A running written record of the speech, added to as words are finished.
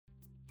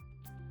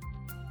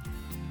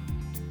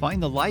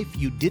Find the life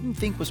you didn't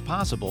think was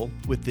possible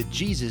with the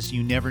Jesus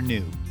you never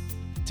knew.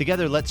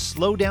 Together, let's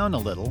slow down a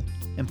little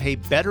and pay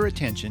better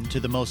attention to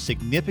the most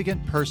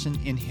significant person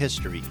in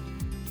history.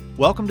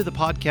 Welcome to the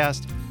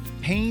podcast,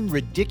 Paying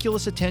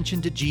Ridiculous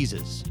Attention to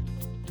Jesus,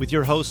 with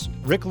your hosts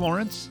Rick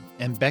Lawrence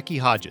and Becky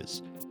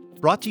Hodges,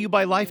 brought to you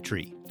by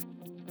Lifetree.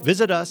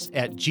 Visit us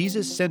at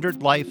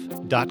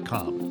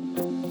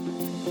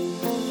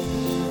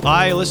JesusCenteredLife.com.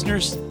 Hi,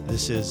 listeners.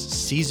 This is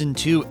Season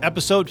 2,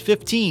 Episode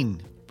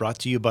 15, brought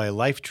to you by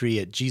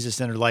Lifetree at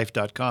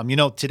JesusCenteredLife.com. You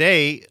know,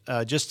 today,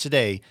 just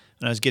today,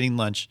 when I was getting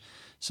lunch,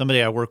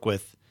 somebody I work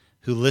with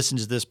who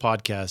listens to this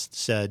podcast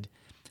said,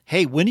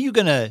 "Hey, when are you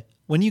gonna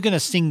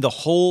sing the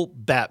whole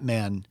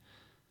Batman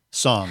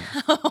song,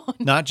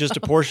 not just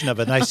a portion of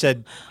it?" And I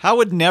said, "How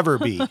would never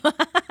be?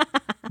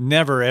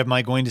 Never am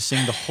I going to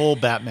sing the whole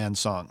Batman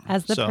song."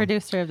 As the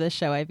producer of this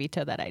show, I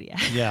veto that idea.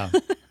 Yeah.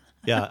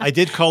 I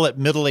did call it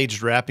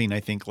middle-aged rapping, I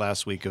think,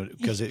 last week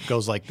because it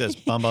goes like this: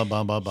 bum bum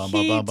bum bum bum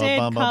bum bum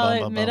bum bum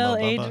bum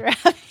middle-aged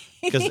rapping.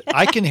 Because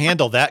I can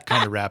handle that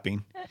kind of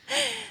rapping.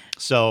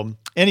 So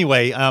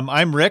anyway,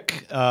 I'm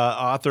Rick,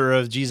 author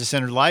of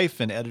Jesus-Centered Life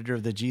and editor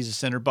of the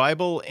Jesus-Centered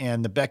Bible,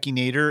 and the Becky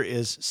Nader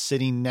is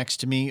sitting next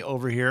to me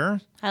over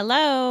here.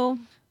 Hello.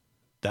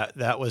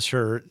 That was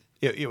her.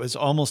 It was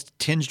almost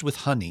tinged with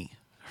honey.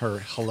 Her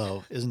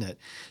hello, isn't it?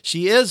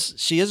 She is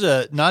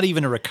not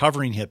even a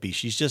recovering hippie.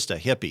 She's just a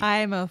hippie.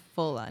 I'm a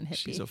full-on hippie.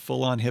 She's a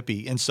full-on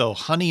hippie. And so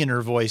honey in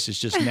her voice is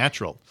just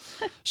natural.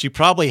 She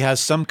probably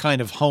has some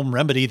kind of home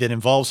remedy that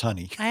involves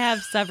honey. I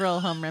have several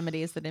home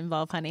remedies that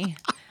involve honey.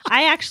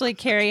 I actually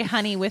carry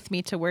honey with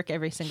me to work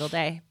every single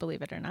day,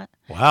 believe it or not.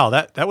 Wow,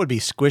 that would be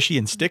squishy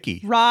and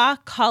sticky. Raw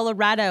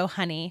Colorado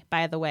honey,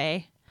 by the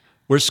way.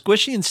 Were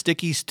Squishy and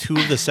Sticky's two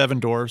of the seven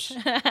dwarfs?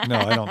 No,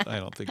 I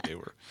don't think they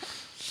were.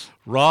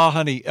 Raw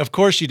honey. Of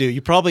course you do.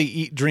 You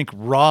probably drink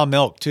raw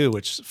milk too,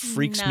 which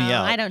freaks me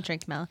out. No, I don't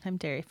drink milk. I'm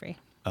dairy free.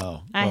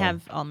 Oh. I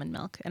have almond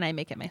milk and I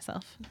make it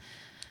myself.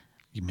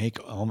 You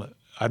make almond.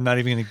 I'm not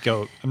even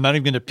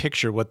going to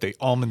picture what the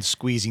almond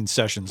squeezing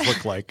sessions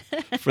look like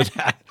for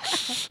that.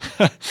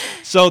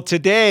 So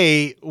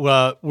today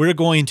we're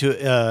going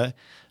to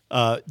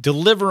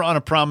deliver on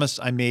a promise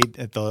I made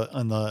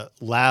on the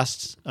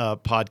last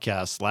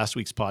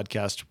week's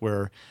podcast,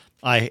 where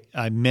I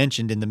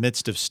mentioned in the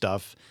midst of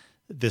stuff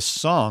this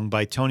song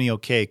by Tony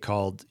O'Kay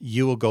called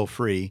 "You Will Go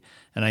Free,"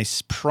 and I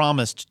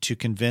promised to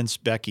convince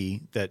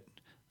Becky that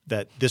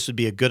this would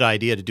be a good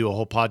idea to do a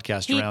whole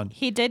podcast around.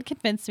 He did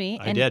convince me.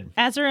 I did.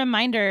 As a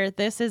reminder,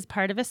 this is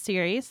part of a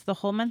series. The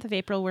whole month of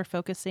April, we're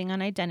focusing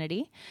on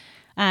identity,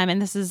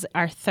 and this is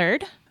our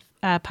third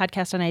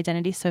podcast on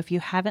identity. So if you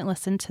haven't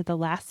listened to the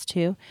last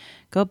two,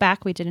 go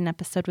back. We did an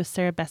episode with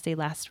Sarah Bessie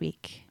last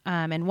week.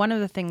 And one of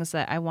the things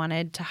that I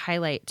wanted to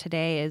highlight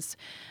today is,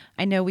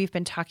 I know we've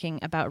been talking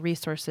about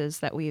resources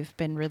that we've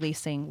been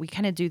releasing. We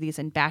kind of do these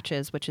in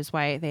batches, which is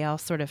why they all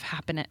sort of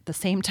happen at the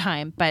same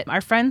time. But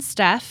our friend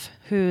Steph,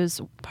 who's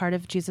part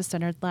of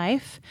Jesus-Centered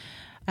Life,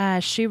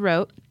 she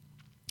wrote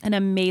an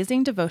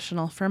amazing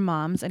devotional for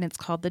moms, and it's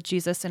called The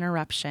Jesus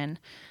Interruption.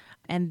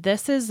 And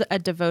this is a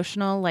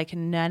devotional like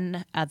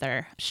none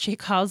other. She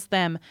calls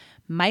them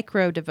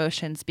micro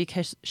devotions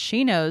because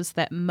she knows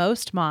that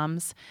most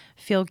moms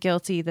feel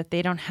guilty that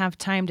they don't have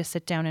time to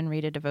sit down and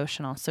read a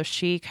devotional. So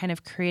she kind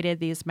of created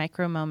these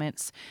micro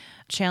moments,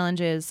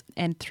 challenges,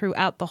 and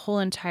throughout the whole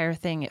entire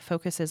thing, it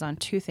focuses on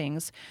two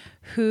things.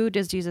 Who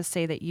does Jesus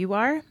say that you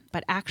are?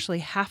 But actually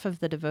half of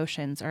the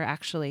devotions are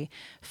actually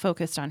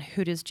focused on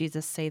who does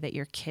Jesus say that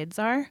your kids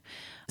are.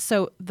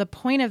 So the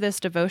point of this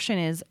devotion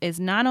is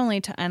not only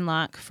to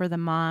unlock for the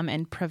mom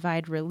and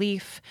provide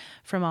relief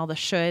from all the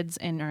shoulds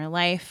in our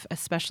life,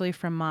 especially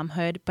from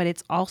momhood, but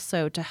it's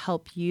also to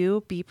help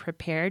you be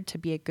prepared to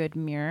be a good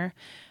mirror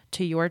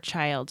to your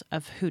child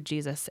of who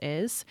Jesus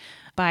is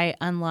by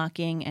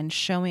unlocking and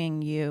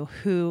showing you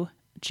who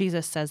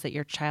Jesus says that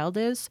your child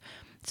is,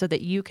 so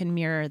that you can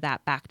mirror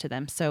that back to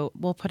them. So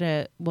we'll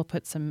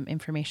put some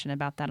information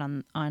about that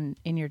on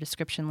in your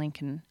description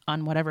link and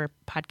on whatever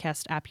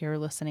podcast app you're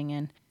listening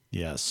in.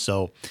 Yes.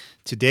 So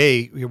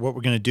today, what we're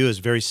going to do is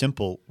very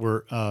simple.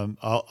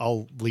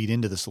 I'll lead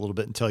into this a little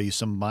bit and tell you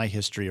some of my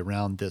history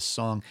around this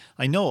song.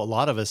 I know a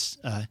lot of us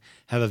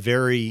have a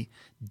very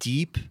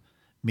deep,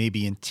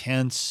 maybe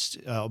intense,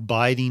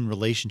 abiding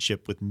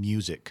relationship with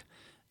music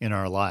in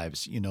our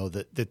lives. You know,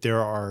 that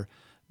there are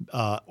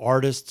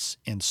artists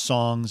and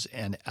songs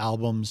and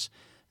albums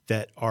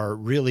that are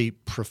really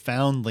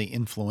profoundly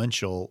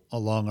influential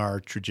along our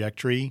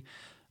trajectory.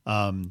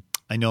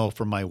 I know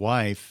for my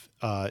wife,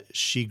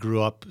 she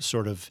grew up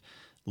sort of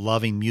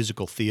loving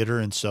musical theater,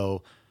 and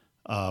so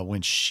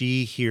when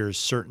she hears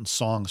certain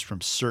songs from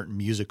certain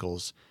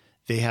musicals,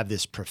 they have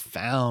this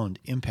profound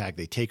impact.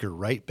 They take her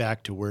right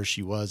back to where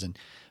she was. And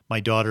my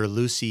daughter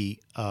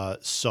Lucy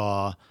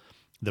saw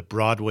the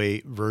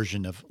Broadway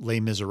version of Les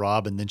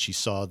Miserables, and then she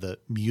saw the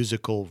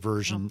musical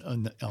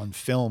version on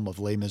film of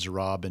Les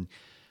Miserables, and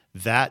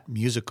that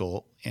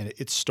musical and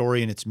its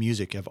story and its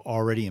music have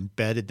already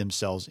embedded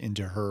themselves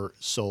into her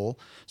soul.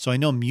 So I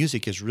know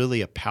music is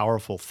really a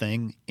powerful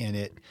thing, and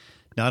it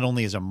not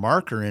only as a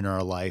marker in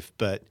our life,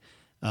 but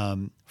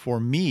for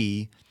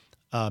me,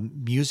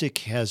 music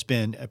has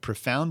been a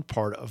profound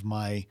part of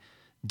my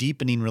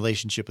deepening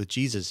relationship with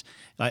Jesus.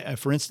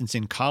 For instance,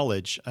 in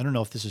college, I don't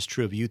know if this is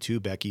true of you too,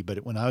 Becky,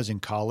 but when I was in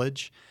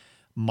college,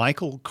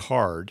 Michael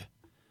Card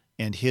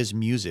and his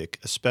music,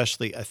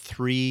 especially a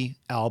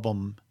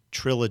 3-album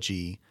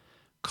trilogy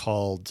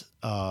called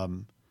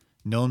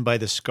Known by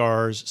the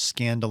Scars,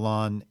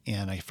 Scandalon,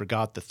 and I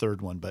forgot the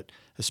third one, but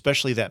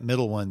especially that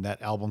middle one,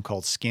 that album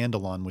called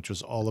Scandalon, which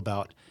was all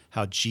about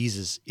how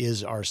Jesus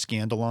is our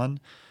Scandalon.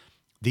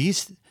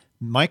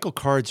 Michael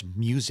Card's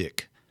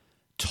music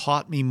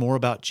taught me more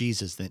about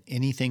Jesus than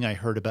anything I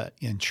heard about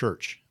in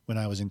church when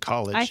I was in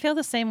college. I feel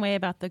the same way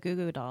about the Goo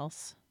Goo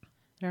Dolls.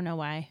 I don't know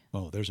why.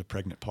 Oh, there's a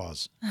pregnant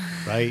pause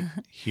right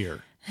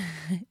here.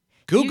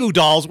 Goo Goo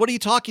Dolls, what are you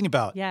talking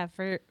about? Yeah,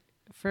 for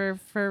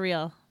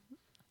real.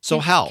 So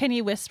how? Can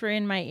you whisper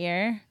in my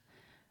ear?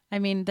 I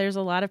mean, there's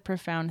a lot of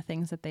profound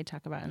things that they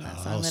talk about in that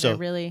song that are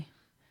really,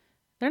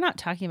 they're not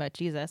talking about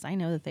Jesus. I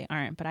know that they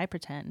aren't, but I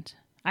pretend.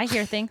 I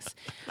hear things.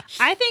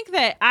 I think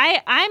that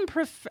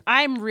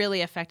I'm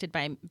really affected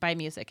by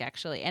music,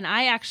 actually. And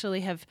I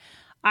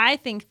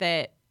think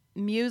that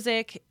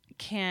music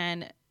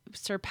can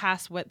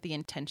surpass what the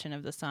intention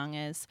of the song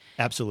is.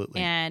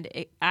 Absolutely. And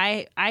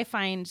I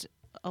find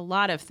a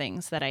lot of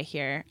things that I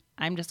hear.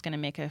 I'm just going to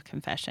make a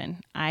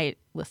confession. I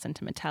listen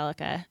to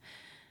Metallica.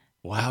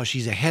 Wow,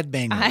 she's a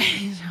headbanger.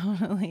 I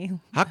totally.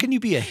 How can you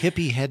be a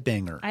hippie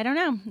headbanger? I don't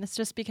know. It's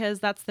just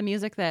because that's the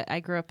music that I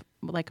grew up,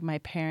 like my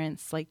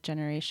parents'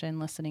 generation,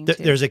 listening to.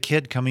 There's a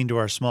kid coming to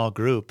our small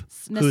group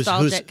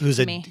who's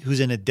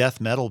in a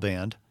death metal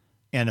band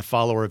and a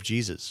follower of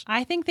Jesus.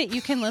 I think that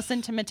you can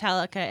listen to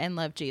Metallica and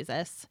love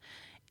Jesus.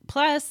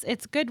 Plus,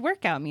 it's good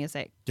workout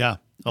music. Yeah.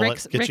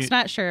 Rick's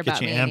not sure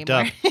about me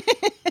anymore.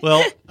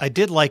 Well, I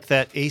did like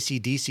that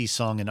AC/DC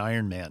song in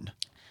Iron Man.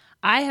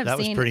 That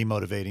was pretty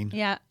motivating.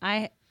 Yeah,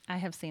 I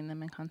have seen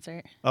them in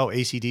concert. Oh,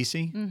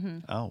 AC/DC? Mm-hmm.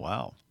 Oh,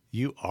 wow.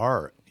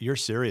 You're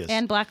serious.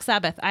 And Black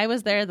Sabbath. I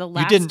was there the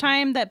last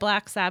time that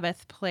Black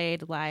Sabbath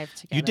played live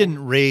together. You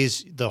didn't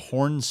raise the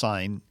horn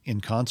sign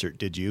in concert,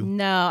 did you?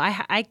 No,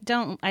 I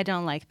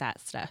don't like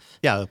that stuff.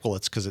 Yeah, well,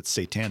 it's because it's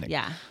satanic.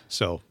 Yeah.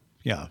 So,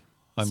 yeah.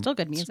 Still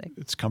good music.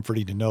 It's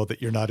comforting to know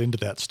that you're not into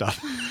that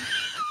stuff.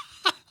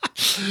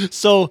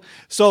 So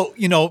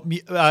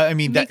I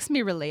mean, makes me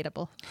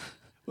relatable.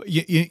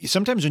 You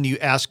sometimes when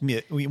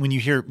you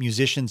hear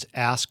musicians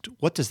asked,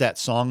 what does that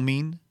song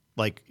mean?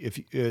 Like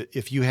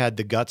if you had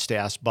the guts to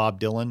ask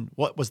Bob Dylan,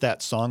 what was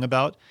that song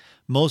about?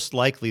 Most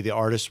likely the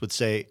artist would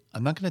say,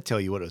 I'm not going to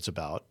tell you what it's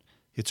about.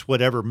 It's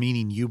whatever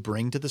meaning you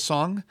bring to the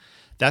song.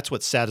 That's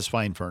what's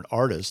satisfying for an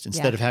artist.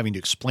 Instead of having to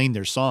explain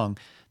their song,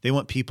 they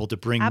want people to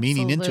bring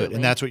meaning into it.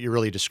 And that's what you're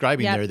really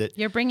describing there. That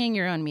you're bringing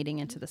your own meaning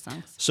into the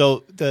songs.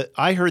 So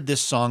I heard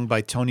this song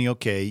by Tony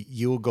O'Kay,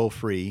 You Will Go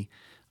Free,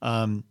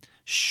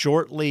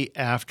 shortly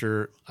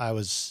after I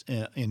was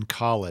in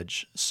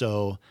college.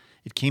 So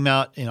it came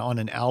out on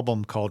an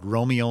album called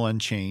Romeo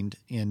Unchained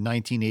in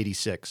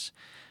 1986.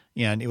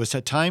 And it was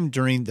a time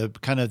during the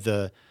kind of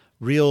the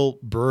real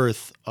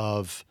birth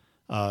of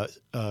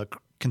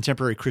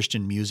contemporary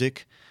Christian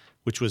music,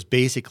 which was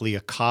basically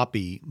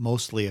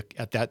mostly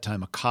at that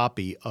time, a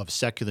copy of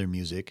secular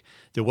music.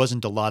 There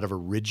wasn't a lot of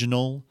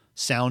original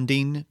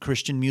sounding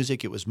Christian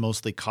music. It was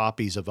mostly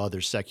copies of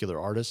other secular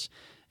artists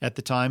at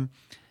the time.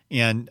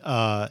 And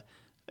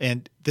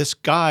this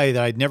guy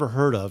that I'd never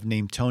heard of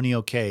named Tony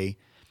O'Kay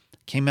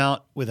came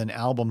out with an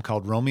album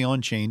called Romeo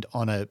Unchained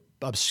on an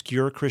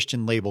obscure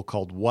Christian label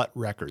called What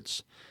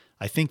Records.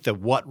 I think the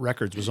What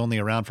Records was only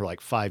around for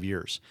like 5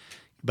 years.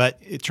 But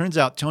it turns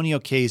out Tony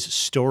O'Kay's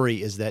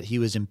story is that he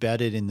was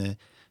embedded in the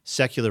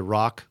secular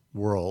rock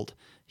world.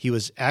 He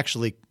was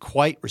actually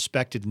quite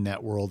respected in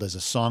that world as a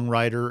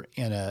songwriter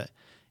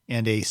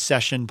and a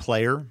session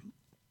player,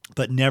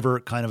 but never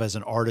kind of as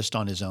an artist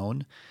on his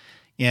own.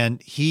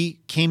 And he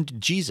came to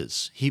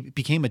Jesus. He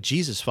became a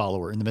Jesus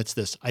follower in the midst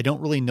of this. I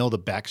don't really know the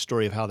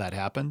backstory of how that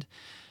happened.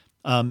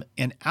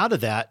 And out of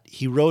that,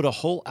 he wrote a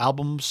whole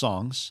album of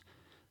songs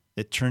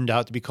that turned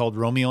out to be called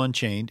Romeo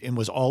Unchained and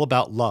was all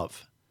about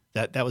love.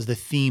 That was the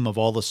theme of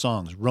all the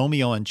songs.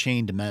 Romeo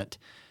Unchained meant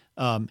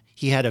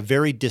he had a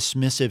very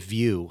dismissive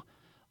view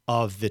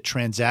of the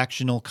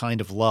transactional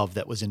kind of love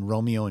that was in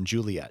Romeo and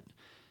Juliet.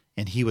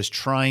 And he was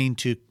trying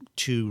to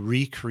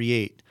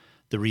recreate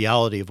the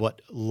reality of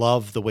what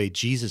love, the way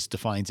Jesus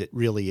defines it,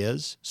 really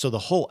is. So the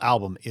whole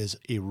album is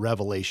a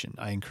revelation.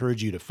 I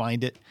encourage you to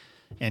find it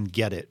and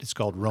get it. It's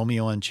called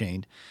Romeo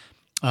Unchained.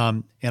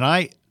 And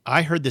I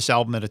heard this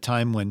album at a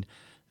time when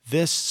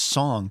this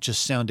song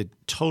just sounded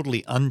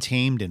totally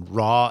untamed and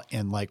raw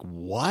and like,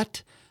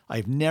 what?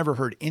 I've never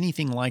heard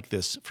anything like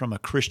this from a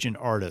Christian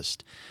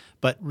artist.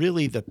 But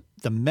really the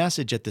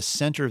message at the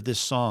center of this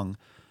song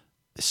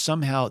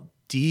somehow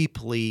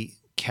deeply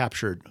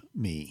captured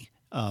me.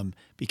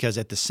 Because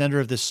at the center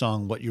of this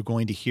song, what you're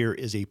going to hear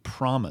is a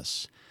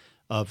promise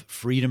of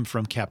freedom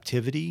from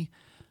captivity.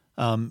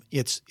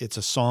 It's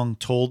a song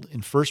told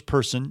in first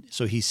person,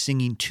 so he's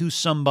singing to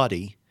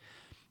somebody,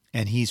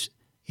 and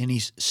and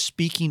he's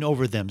speaking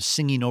over them,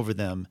 singing over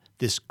them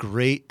the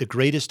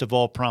greatest of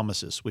all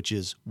promises, which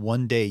is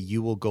one day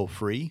you will go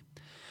free.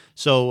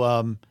 So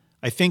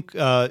I think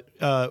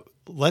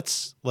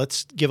let's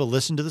give a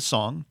listen to the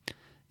song,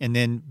 and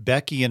then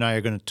Becky and I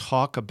are going to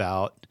talk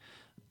about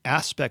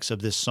aspects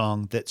of this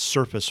song that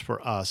surface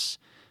for us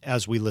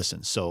as we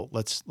listen. So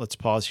let's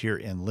pause here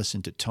and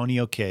listen to Tony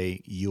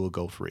O'Kay, You Will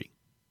Go Free.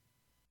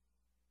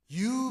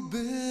 You've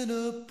been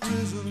a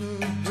prisoner,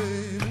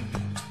 baby.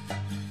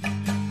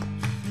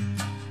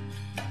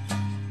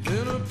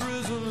 Been a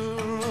prisoner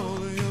all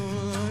of your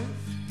life.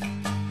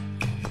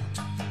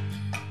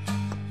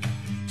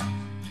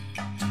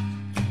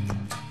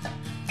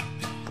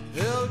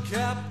 Held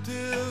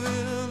captive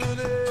in an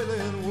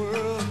alien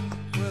world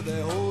where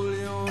they hold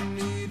your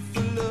need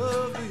for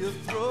love to your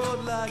throat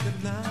like a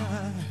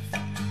knife.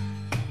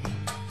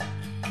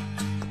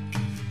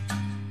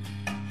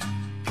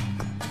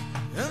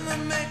 And they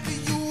make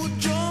you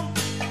jump.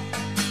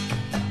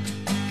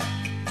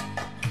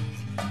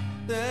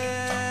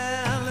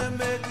 Then they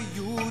make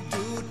you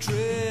do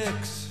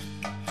tricks.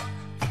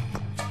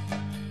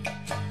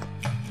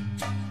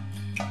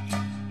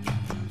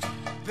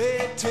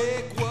 They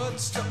take what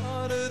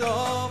started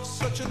off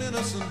such an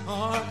innocent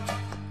heart,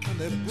 and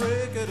they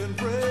break it and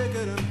break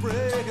it and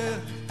break it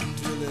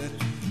until it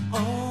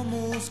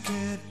almost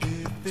can't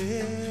be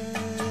fixed.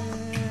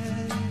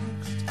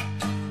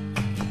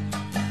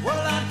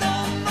 Well, I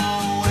don't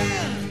know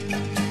when,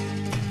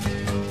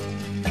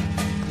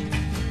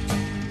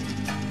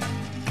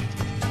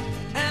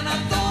 and I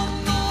don't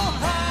know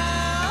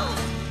how.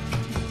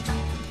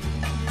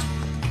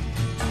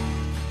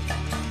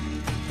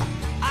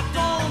 I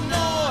don't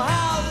know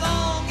how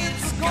long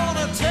it's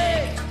gonna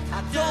take.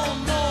 I don't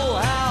know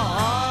how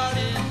hard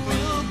it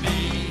will be,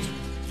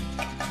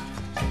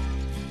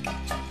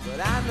 but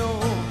I know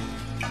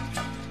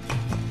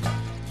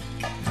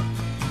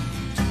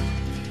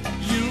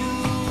you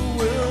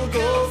will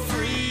go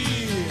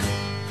free.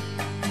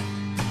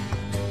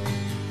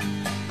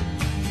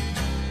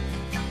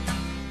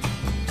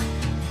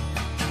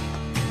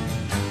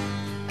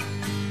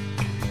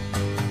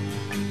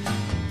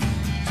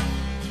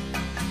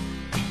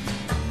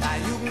 Now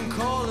you can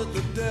call it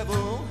the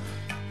devil,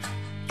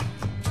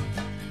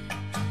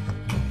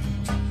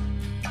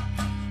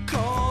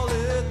 call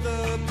it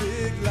the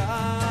big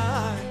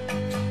lie.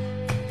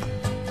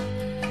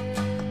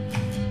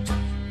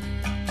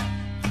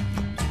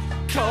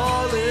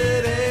 Call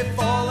it a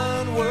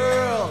fallen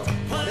world,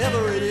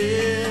 whatever it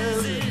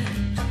is, it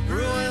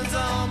ruins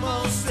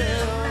almost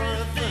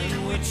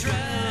everything we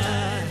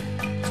try.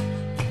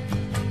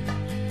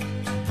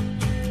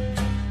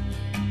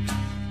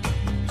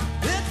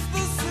 It's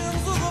the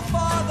sins of the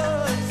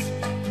fathers,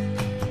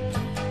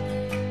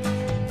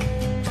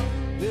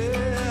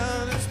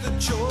 yeah, and it's the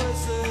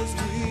choices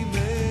we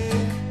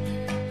make.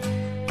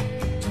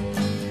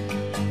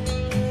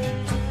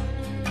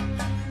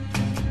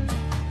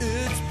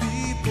 It's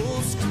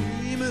people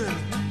screaming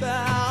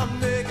without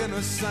making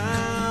a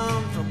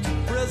sound from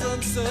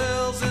prison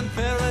cells in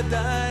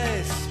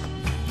paradise,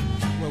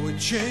 where we're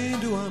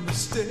chained to our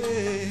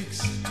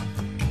mistakes.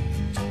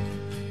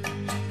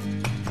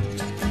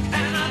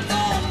 And I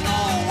don't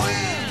know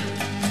when,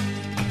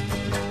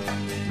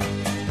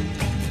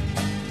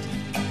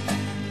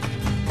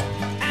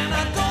 and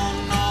I don't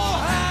know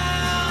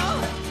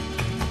how.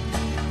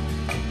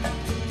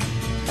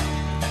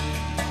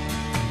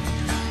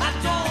 I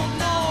don't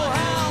know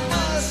how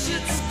much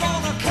it's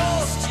gonna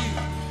cost you.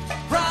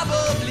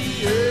 Probably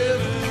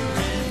everything.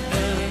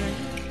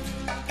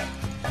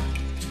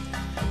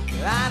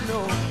 I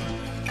know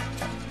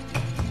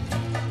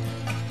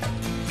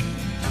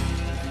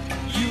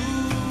you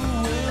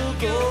will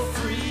go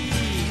free.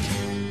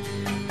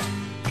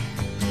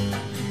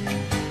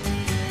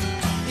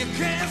 You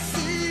can't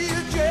see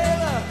your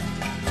jailer.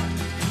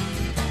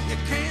 You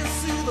can't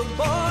see the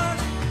bar.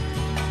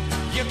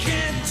 You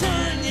can't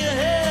turn your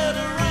head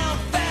around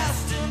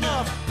fast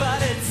enough,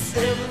 but it's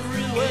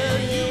everywhere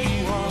you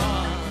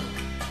are.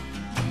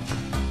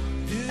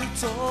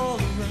 It's all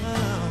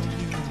around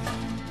you.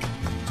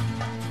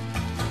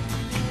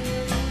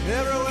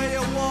 Everywhere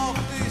you walk,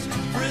 these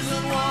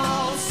prison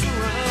walls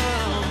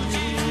surround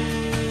you.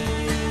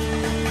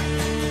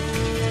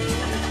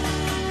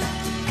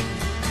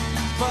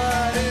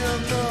 But in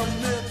the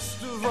midst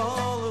of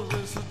all of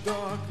this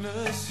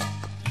darkness,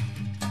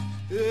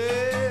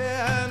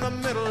 yeah, in the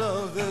middle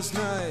of this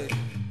night,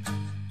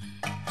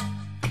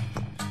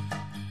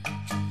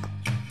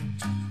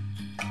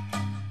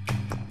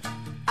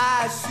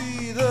 I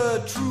see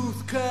the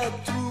truth cut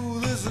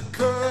through this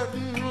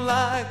curtain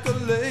like a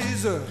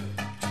laser,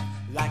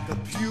 like a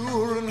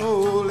pure and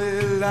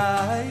holy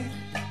light.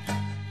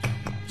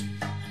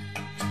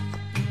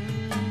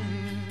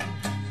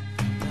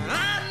 And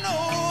I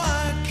know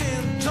I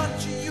can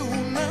touch you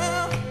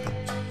now,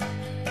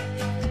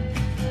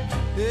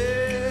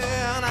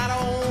 yeah, and I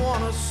don't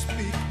want to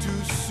speak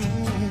too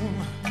soon.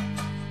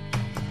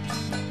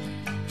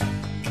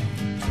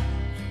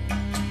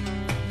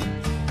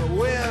 But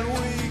when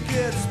we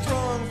get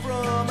sprung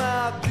from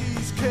out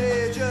these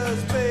cages,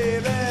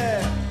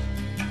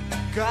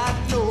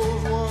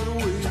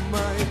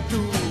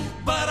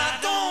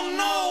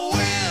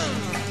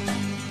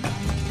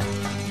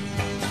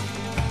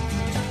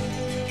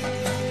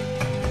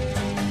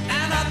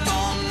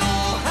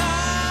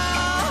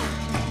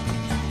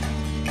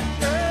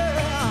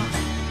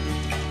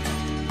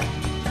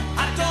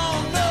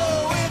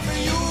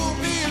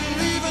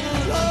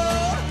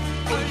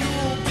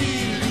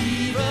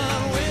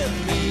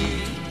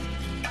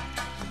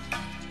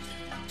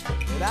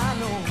 but I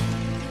know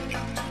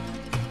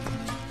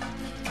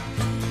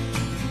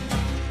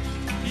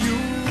you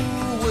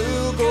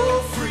will go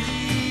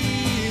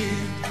free.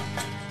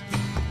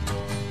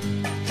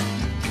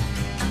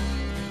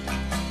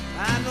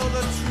 I know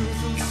the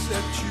truth will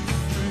set you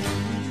free.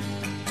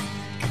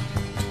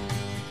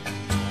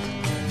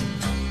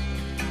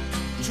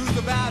 Truth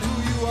about who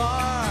you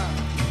are.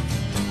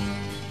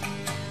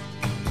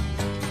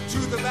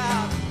 Truth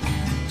about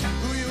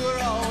who you were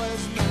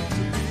always meant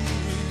to be.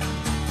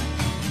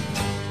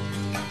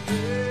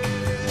 Yeah.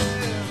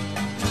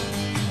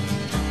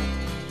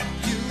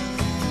 You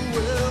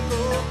will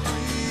go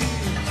free.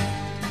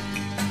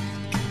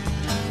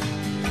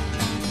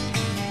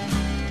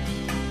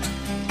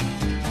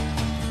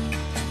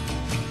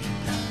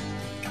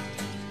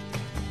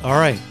 All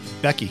right,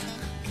 Becky,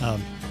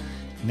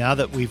 now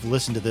that we've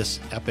listened to this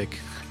epic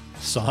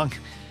song,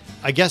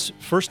 I guess,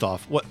 first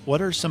off,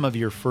 what are some of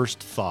your first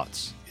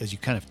thoughts as you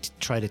kind of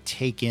try to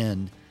take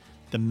in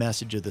the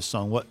message of the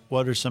song?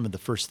 What are some of the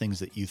first things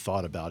that you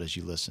thought about as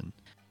you listen?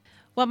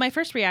 Well, my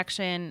first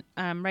reaction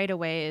right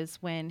away is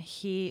when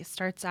he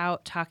starts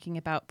out talking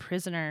about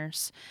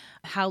prisoners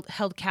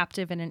held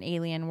captive in an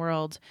alien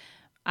world.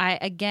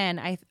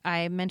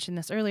 I mentioned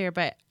this earlier,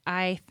 but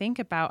I think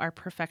about our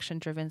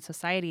perfection-driven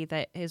society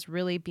that is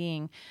really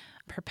being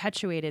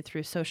perpetuated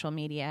through social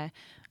media.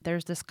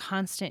 There's this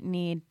constant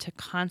need to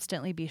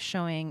constantly be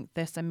showing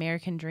this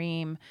American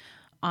dream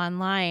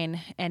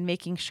online and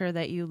making sure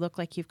that you look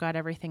like you've got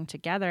everything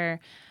together.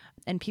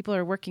 And people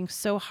are working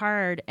so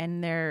hard,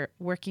 and they're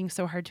working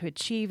so hard to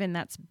achieve, and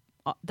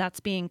that's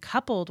being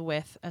coupled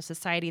with a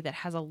society that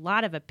has a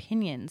lot of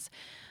opinions.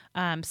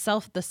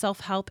 The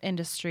self-help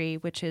industry,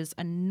 which is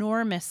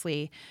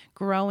enormously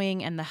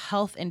growing, and the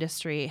health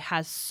industry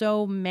has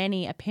so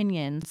many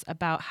opinions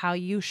about how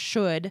you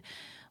should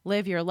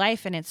live your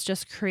life, and it's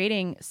just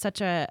creating such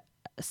a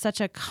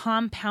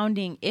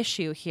compounding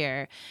issue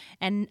here.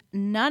 And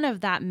none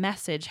of that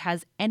message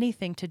has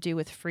anything to do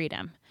with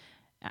freedom.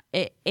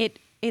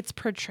 It's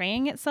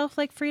portraying itself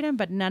like freedom,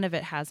 but none of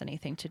it has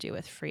anything to do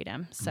with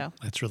freedom. So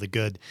that's really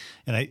good.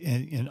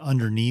 And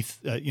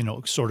underneath,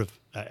 sort of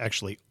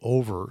actually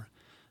over,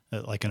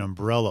 like an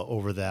umbrella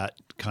over that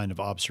kind of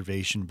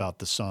observation about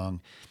the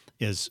song,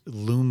 is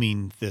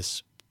looming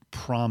this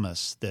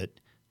promise that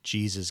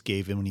Jesus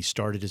gave him when he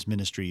started his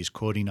ministry. He's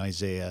quoting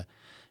Isaiah,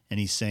 and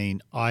he's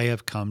saying, "I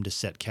have come to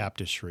set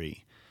captives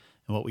free."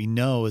 And what we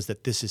know is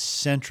that this is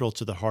central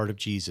to the heart of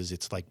Jesus.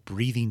 It's like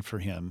breathing for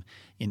him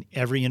in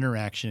every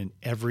interaction, in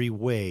every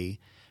way.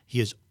 He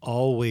is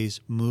always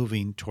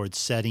moving towards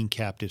setting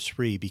captives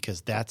free because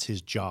that's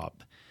his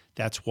job.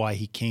 That's why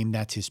he came.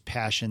 That's his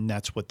passion.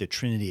 That's what the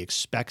Trinity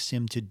expects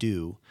him to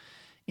do.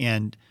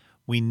 And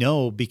we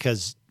know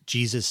because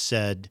Jesus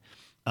said,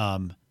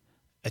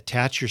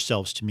 attach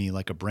yourselves to me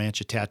like a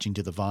branch attaching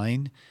to the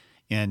vine.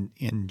 And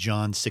in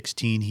John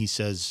 16, he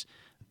says,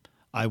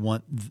 I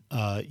want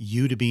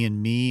you to be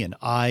in me and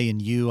I in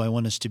you. I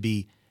want us to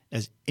be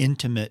as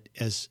intimate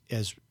as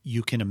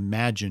you can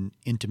imagine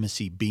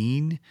intimacy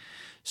being.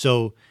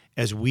 So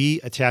as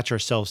we attach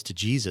ourselves to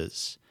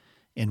Jesus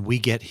and we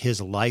get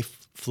his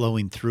life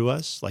flowing through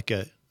us, like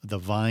the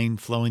vine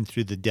flowing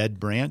through the dead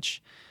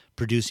branch,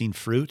 producing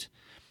fruit,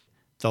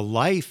 the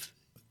life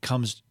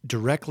comes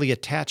directly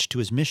attached to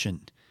his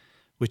mission,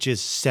 which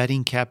is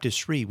setting captives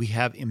free. We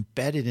have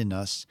embedded in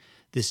us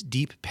this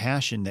deep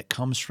passion that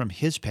comes from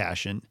his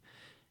passion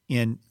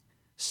in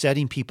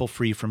setting people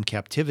free from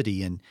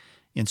captivity. And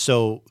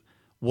so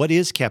what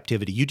is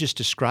captivity? You just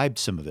described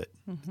some of it.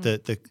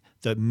 Mm-hmm.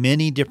 The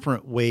many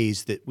different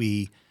ways that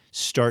we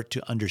start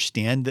to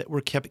understand that we're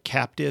kept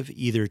captive,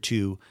 either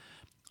to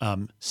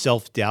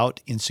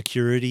self-doubt,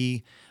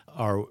 insecurity,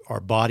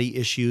 our body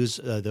issues,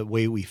 the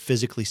way we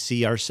physically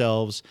see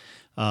ourselves,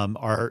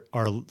 our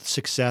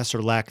success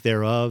or lack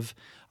thereof,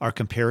 our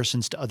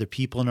comparisons to other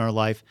people in our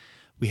life.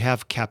 We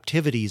have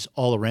captivities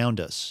all around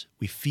us.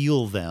 We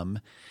feel them,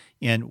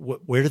 and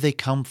where do they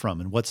come from,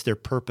 and what's their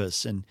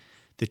purpose? And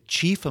the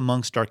chief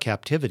amongst our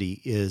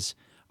captivity is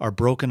our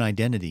broken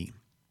identity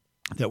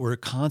that we're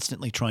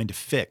constantly trying to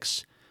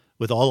fix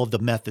with all of the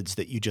methods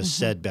that you just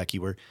said, Becky.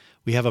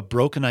 We have a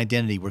broken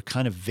identity. We're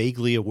kind of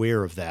vaguely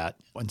aware of that,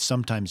 and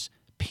sometimes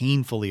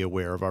painfully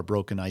aware of our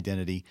broken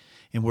identity,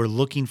 and we're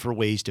looking for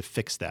ways to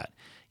fix that.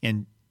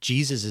 And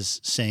Jesus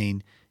is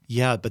saying,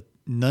 yeah, but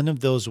none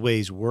of those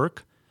ways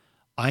work.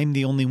 I'm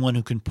the only one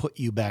who can put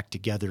you back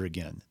together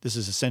again. This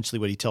is essentially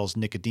what he tells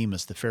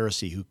Nicodemus, the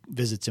Pharisee, who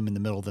visits him in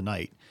the middle of the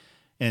night.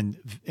 And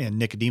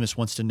Nicodemus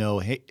wants to know,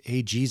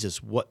 hey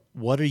Jesus, what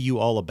are you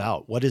all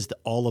about? What is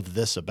all of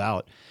this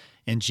about?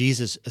 And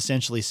Jesus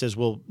essentially says,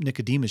 well,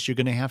 Nicodemus, you're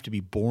going to have to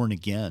be born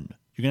again.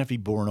 You're going to have to be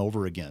born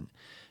over again.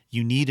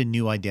 You need a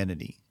new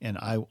identity, and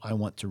I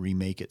want to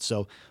remake it.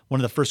 So one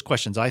of the first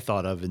questions I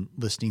thought of in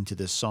listening to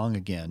this song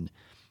again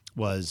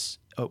was,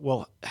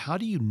 well, how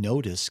do you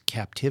notice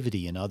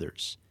captivity in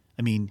others?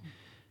 I mean,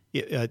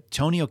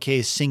 Tony O'Kay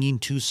is singing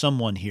to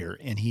someone here,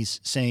 and he's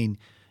saying,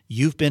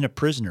 you've been a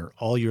prisoner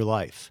all your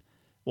life.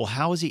 Well,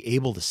 how is he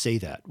able to say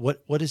that?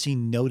 What is he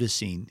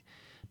noticing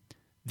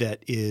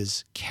that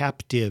is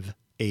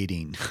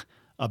captivating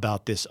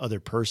about this other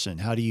person?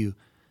 How do you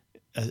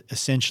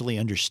essentially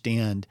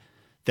understand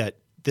that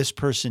this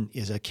person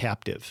is a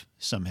captive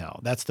somehow?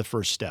 That's the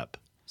first step.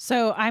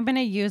 So I'm going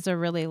to use a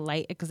really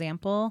light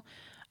example.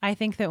 I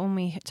think that when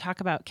we talk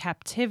about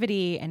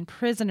captivity and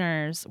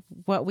prisoners,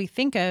 what we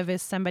think of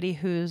is somebody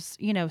who's,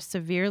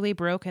 severely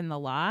broken the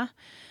law.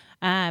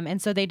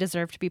 And so they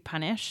deserve to be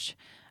punished.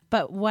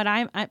 But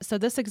so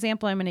this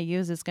example I'm going to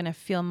use is going to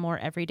feel more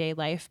everyday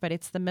life, but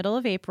it's the middle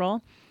of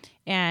April,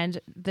 and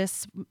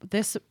this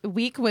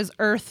week was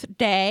Earth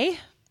Day.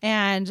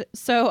 And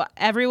so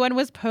everyone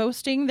was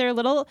posting their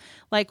little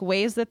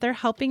ways that they're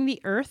helping the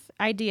earth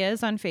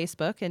ideas on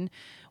Facebook. And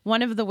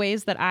one of the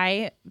ways that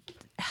I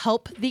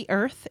help the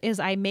earth is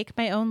I make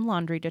my own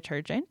laundry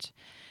detergent,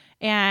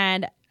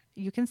 and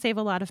you can save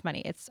a lot of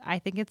money. I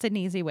think it's an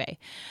easy way.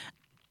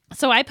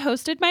 So I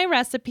posted my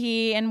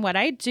recipe and what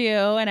I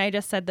do, and I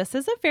just said, this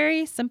is a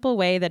very simple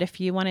way that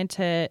if you wanted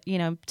to,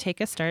 take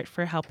a start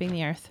for helping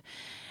the earth.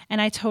 And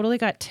I totally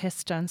got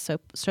tissed on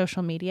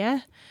social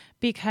media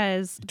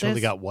because You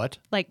totally got what?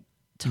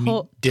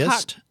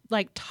 Dissed?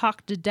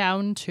 Talked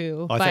down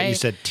to. Oh, I thought you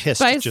said tisk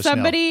by just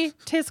somebody, now.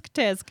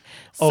 Tisk.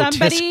 Oh,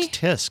 Somebody,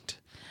 tisked.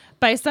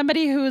 by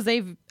somebody who is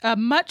a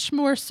much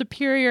more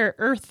superior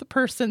earth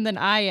person than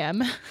I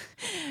am,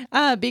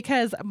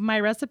 because my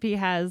recipe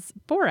has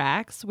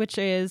borax, which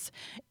is,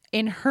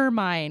 in her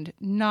mind,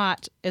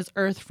 not as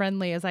earth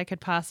friendly as I could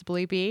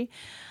possibly be.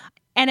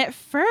 And at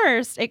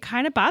first, it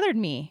kind of bothered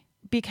me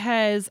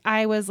because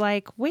I was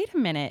like, wait a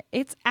minute,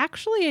 it's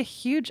actually a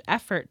huge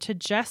effort to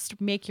just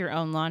make your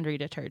own laundry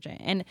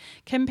detergent. And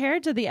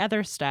compared to the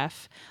other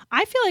stuff,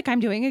 I feel like I'm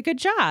doing a good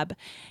job.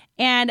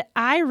 And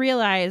I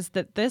realized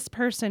that this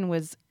person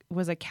was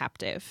a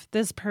captive.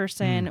 This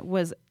person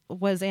was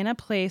in a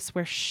place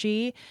where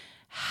she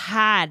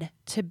had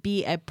to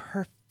be a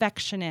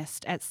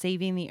perfectionist at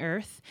saving the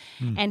earth.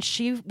 And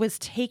she was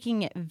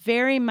taking it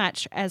very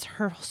much as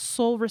her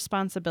sole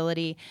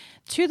responsibility,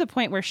 to the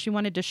point where she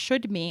wanted to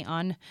should me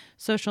on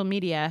social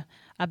media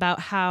about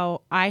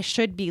how I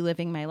should be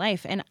living my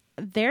life. And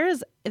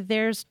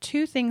there's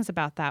two things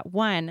about that.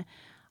 One,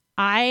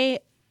 I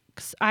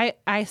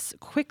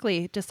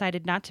quickly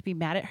decided not to be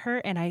mad at her,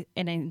 and I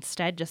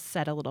instead just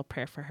said a little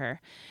prayer for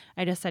her.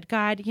 I just said,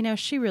 God,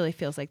 she really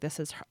feels like this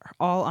is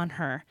all on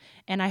her,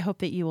 and I hope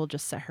that you will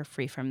just set her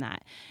free from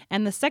that.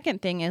 And the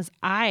second thing is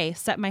I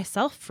set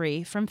myself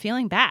free from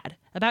feeling bad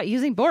about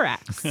using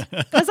borax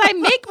because I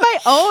make my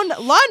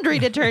own laundry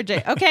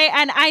detergent. Okay.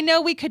 And I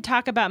know we could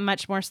talk about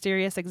much more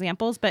serious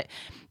examples, but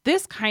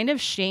this kind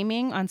of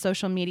shaming on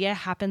social media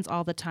happens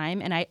all the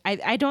time. And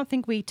I don't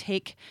think we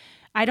take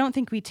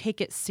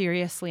it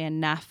seriously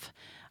enough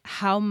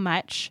how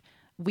much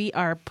we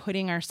are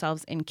putting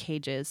ourselves in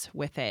cages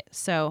with it.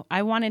 So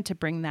I wanted to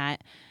bring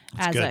that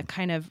as a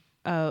kind of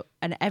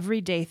an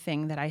everyday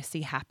thing that I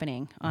see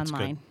happening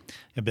online.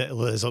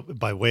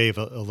 By way of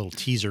a little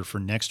teaser for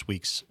next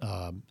week's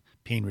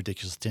Paying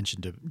Ridiculous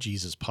Attention to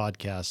Jesus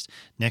podcast,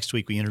 next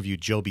week we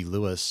interviewed Joby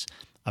Lewis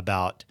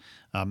about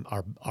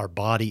our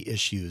body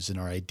issues and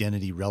our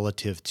identity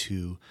relative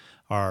to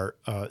our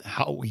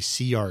how we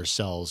see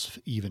ourselves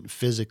even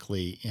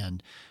physically,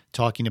 and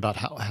talking about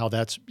how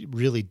that's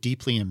really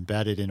deeply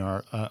embedded in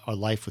our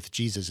life with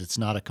Jesus. It's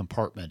not a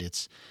compartment.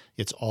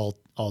 It's all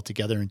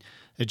together. And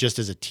just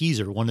as a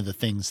teaser, one of the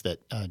things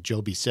that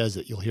Joby says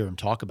that you'll hear him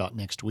talk about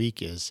next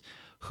week is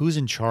who's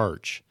in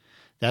charge.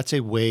 That's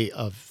a way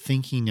of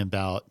thinking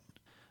about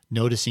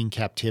noticing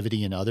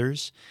captivity in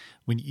others.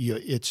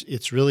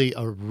 It's really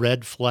a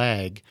red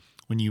flag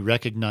when you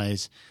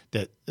recognize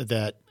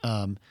that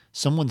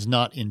someone's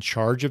not in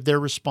charge of their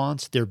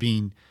response. They're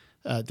being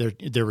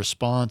their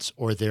response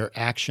or their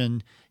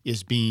action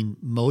is being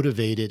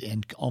motivated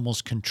and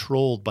almost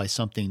controlled by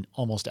something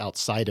almost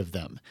outside of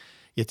them.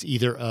 It's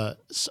either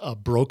a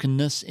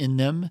brokenness in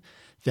them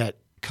that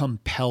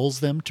compels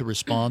them to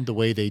respond the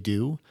way they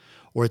do,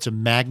 or it's a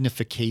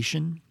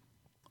magnification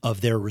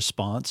of their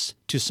response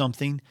to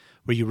something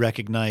where you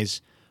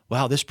recognize,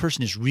 wow, this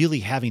person is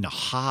really having a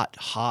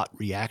hot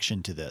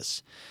reaction to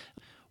this.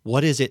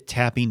 What is it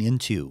tapping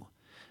into?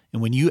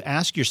 And when you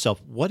ask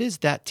yourself, what is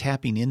that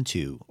tapping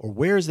into, or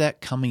where is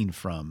that coming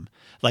from?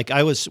 Like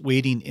I was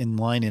waiting in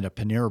line at a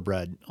Panera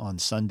Bread on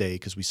Sunday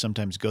because we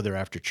sometimes go there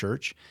after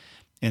church.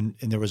 And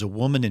there was a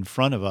woman in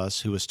front of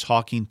us who was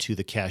talking to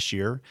the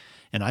cashier.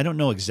 And I don't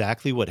know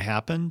exactly what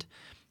happened,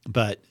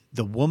 but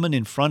the woman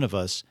in front of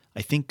us,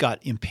 I think,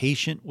 got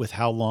impatient with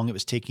how long it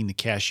was taking the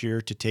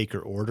cashier to take her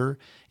order.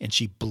 And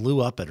she blew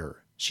up at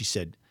her. She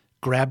said,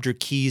 grabbed her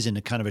keys in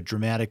a kind of a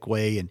dramatic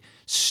way and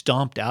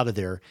stomped out of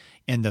there.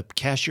 And the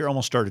cashier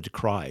almost started to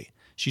cry.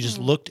 She just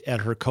looked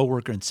at her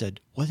coworker and said,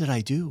 what did I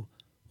do?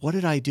 What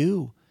did I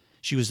do?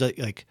 She was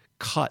like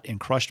cut and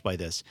crushed by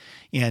this.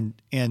 And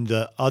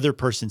the other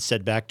person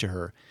said back to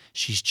her,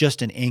 she's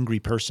just an angry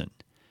person.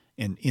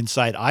 And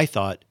inside I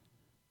thought,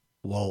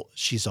 well,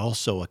 she's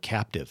also a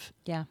captive.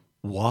 Yeah.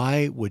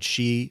 Why would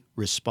she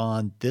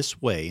respond this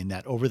way, in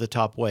that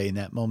over-the-top way in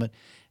that moment?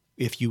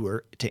 if you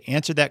were to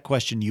answer that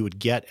question, you would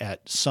get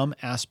at some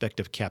aspect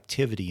of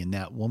captivity in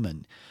that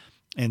woman.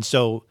 And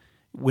so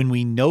when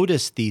we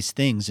notice these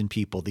things in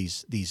people,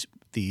 these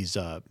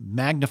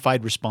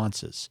magnified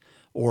responses,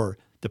 or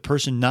the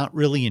person not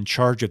really in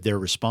charge of their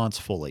response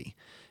fully,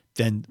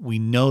 then we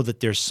know that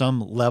there's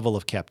some level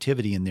of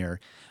captivity in there.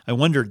 I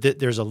wonder,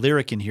 there's a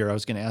lyric in here I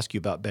was going to ask you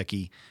about,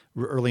 Becky,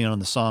 early on in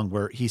the song,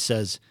 where he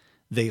says,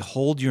 "They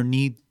hold your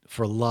need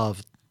for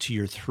love to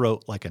your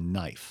throat like a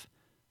knife."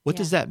 What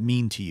does that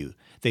mean to you?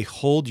 They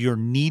hold your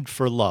need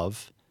for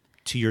love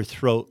to your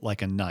throat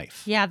like a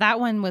knife. Yeah, that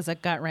one was a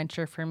gut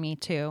wrencher for me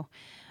too.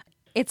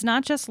 It's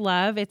not just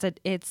love,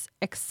 it's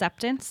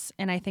acceptance,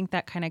 and I think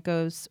that kind of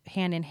goes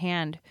hand in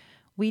hand.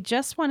 We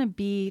just want to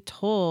be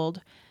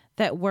told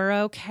that we're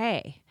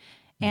okay.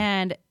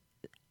 And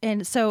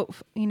so,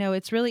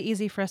 it's really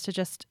easy for us to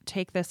just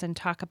take this and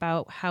talk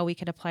about how we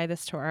could apply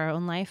this to our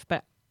own life,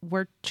 but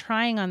we're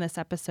trying on this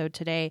episode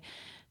today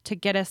to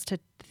get us to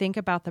think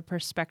about the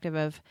perspective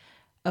of,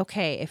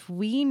 okay, if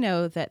we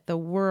know that the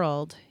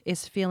world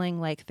is feeling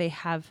like they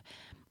have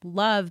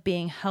love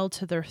being held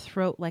to their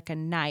throat like a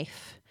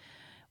knife,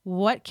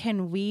 what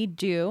can we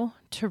do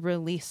to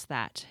release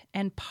that?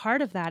 And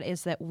part of that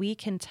is that we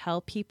can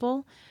tell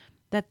people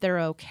that they're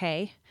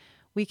okay.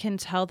 We can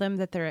tell them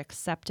that they're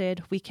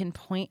accepted. We can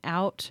point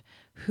out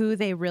who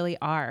they really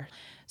are.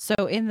 So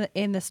in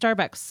the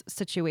Starbucks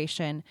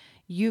situation,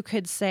 you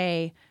could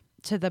say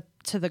to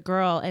the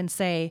girl and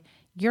say,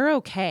 "You're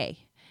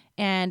okay.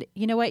 And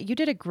you know what? You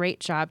did a great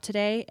job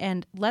today,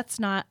 and let's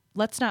not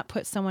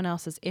put someone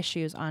else's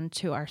issues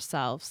onto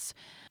ourselves."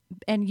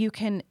 And you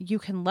can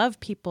love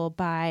people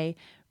by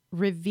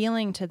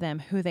revealing to them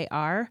who they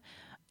are,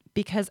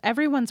 because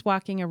everyone's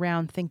walking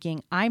around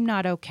thinking, "I'm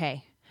not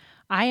okay.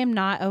 I am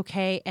not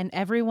okay." And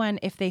everyone,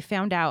 if they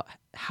found out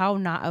how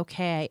not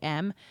okay I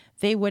am,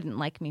 they wouldn't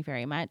like me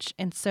very much.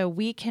 And so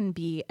we can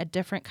be a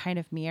different kind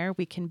of mirror.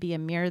 We can be a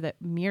mirror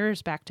that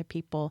mirrors back to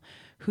people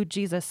who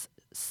Jesus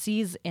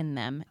sees in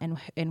them and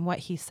in what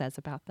he says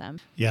about them.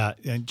 Yeah,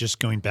 and just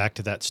going back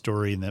to that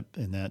story in that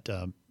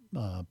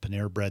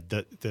Panera Bread,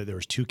 that there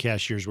was two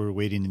cashiers who were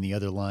waiting in the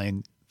other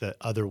line. The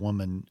other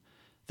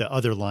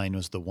line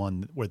was the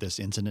one where this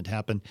incident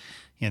happened,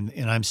 and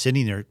I'm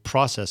sitting there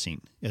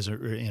processing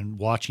and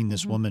watching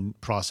this woman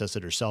process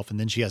it herself, and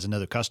then she has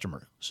another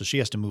customer, so she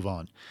has to move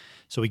on.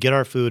 So we get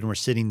our food and we're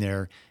sitting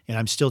there, and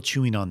I'm still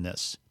chewing on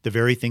this, the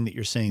very thing that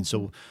you're saying.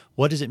 So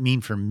what does it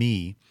mean for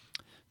me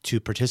to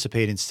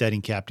participate in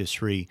setting captives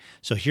free?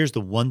 So here's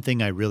the one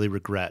thing I really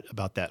regret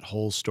about that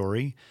whole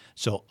story.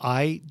 So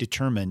I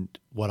determined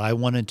what I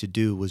wanted to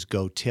do was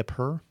go tip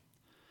her,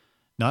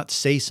 not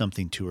say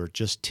something to her,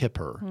 just tip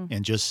her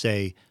and just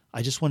say,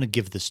 "I just want to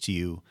give this to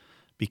you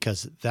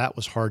because that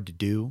was hard to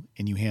do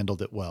and you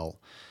handled it well."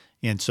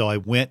 And so I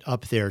went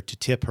up there to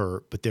tip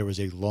her, but there was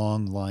a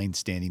long line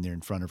standing there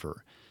in front of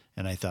her.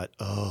 And I thought,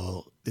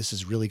 oh, this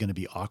is really going to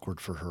be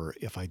awkward for her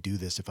if I do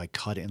this, if I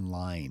cut in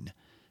line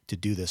to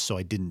do this. So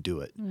I didn't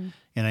do it. And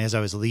as I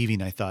was leaving,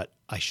 I thought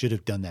I should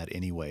have done that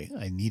anyway.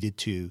 I needed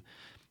to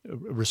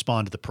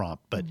respond to the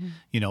prompt. But,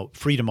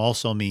 freedom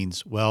also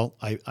means, well,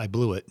 I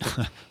blew it.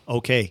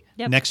 Okay,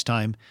 next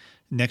time,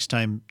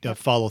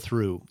 follow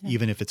through,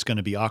 even if it's going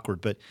to be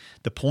awkward. But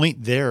the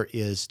point there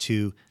is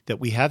that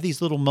we have these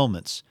little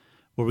moments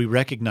where we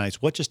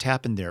recognize what just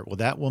happened there. Well,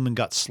 that woman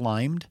got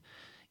slimed,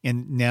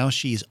 and now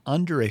she's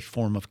under a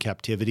form of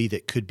captivity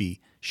that could be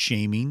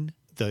shaming,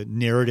 the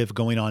narrative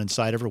going on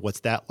inside of her.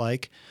 What's that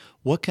like?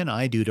 What can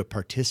I do to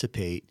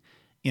participate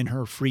in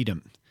her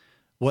freedom?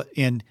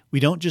 And we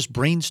don't just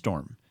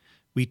brainstorm.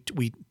 We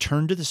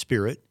turn to the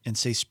Spirit and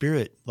say,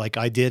 "Spirit," like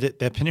I did at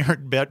that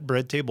Panera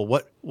Bread table.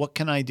 What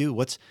can I do?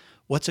 What's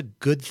a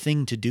good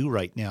thing to do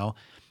right now?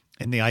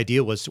 And the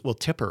idea was, well,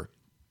 tip her.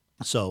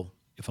 So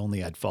if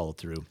only I'd followed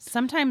through.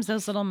 Sometimes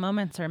those little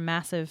moments are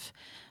massive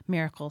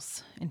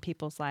miracles in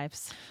people's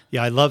lives.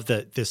 Yeah, I love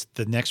that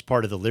the next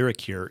part of the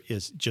lyric here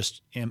is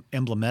just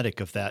emblematic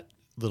of that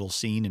little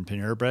scene in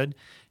Panera Bread.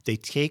 They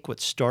take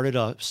what started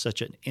off such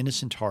an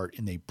innocent heart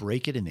and they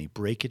break it and they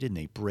break it and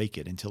they break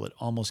it until it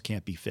almost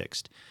can't be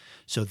fixed.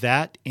 So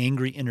that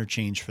angry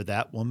interchange for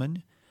that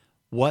woman,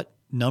 what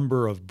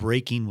number of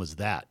breaking was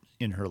that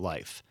in her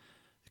life?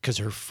 Because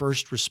her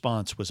first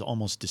response was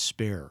almost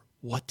despair.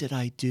 What did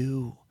I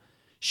do?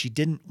 She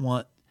didn't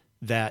want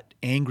that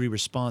angry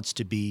response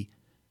to be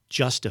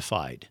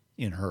justified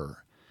in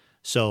her.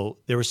 So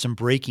there was some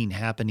breaking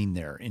happening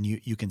there, and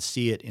you can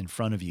see it in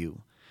front of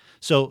you.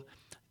 So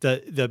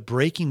the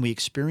breaking we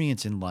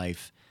experience in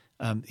life,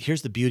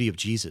 here's the beauty of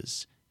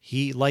Jesus.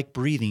 He, like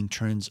breathing,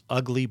 turns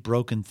ugly,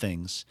 broken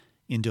things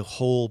into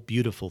whole,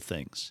 beautiful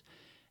things.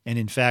 And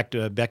in fact,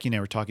 Becky and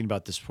I were talking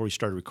about this before we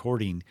started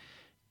recording.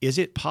 Is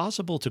it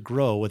possible to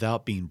grow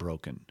without being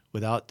broken,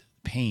 without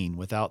pain,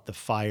 without the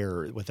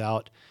fire,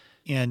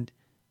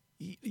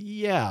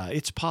 yeah,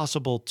 it's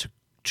possible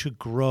to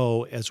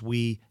grow as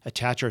we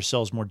attach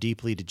ourselves more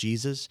deeply to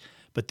Jesus.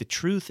 But the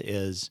truth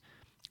is,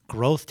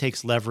 growth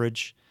takes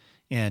leverage,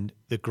 and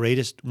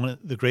one of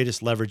the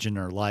greatest leverage in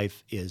our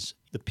life is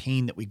the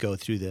pain that we go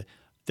through, the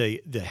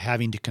the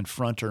having to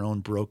confront our own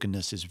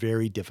brokenness is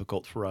very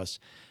difficult for us.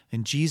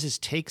 And Jesus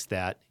takes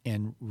that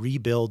and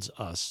rebuilds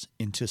us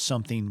into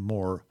something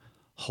more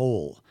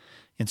whole.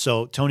 And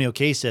so Tony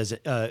O'Kay says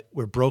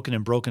we're broken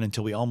and broken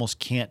until we almost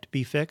can't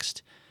be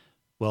fixed.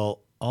 Well,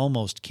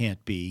 almost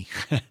can't be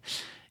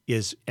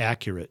is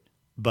accurate.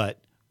 But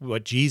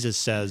what Jesus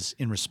says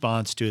in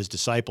response to his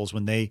disciples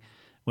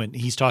when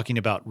he's talking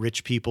about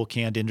rich people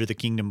can't enter the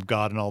kingdom of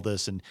God and all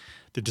this, and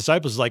the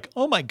disciples are like,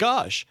 oh my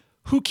gosh,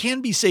 who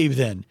can be saved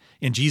then?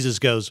 And Jesus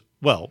goes,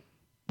 well,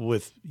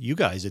 with you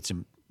guys, it's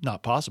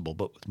not possible,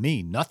 but with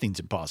me, nothing's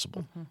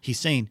impossible. Mm-hmm. He's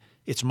saying,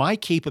 it's my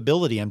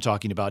capability I'm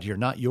talking about here,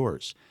 not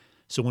yours.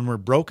 So when we're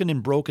broken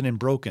and broken and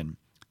broken,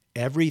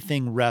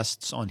 everything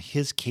rests on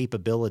his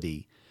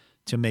capability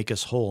to make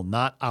us whole,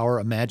 not our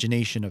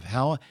imagination of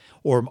how,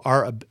 or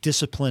our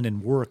discipline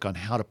and work on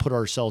how to put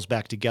ourselves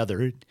back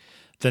together.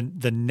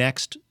 The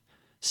next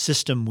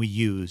system we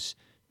use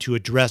to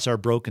address our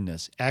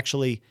brokenness,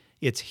 actually,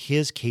 it's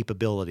his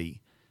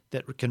capability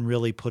that can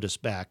really put us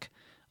back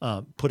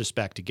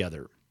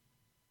together.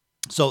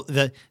 So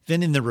then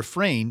in the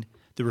refrain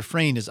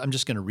is, I'm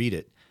just going to read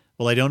it.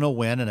 Well, I don't know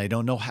when, and I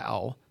don't know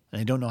how, and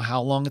I don't know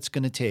how long it's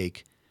going to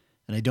take,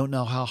 and I don't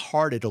know how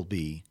hard it'll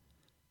be,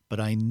 but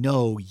I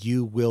know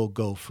you will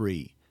go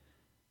free.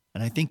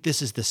 And I think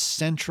this is the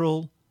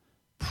central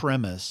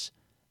premise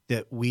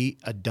that we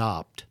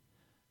adopt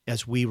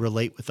as we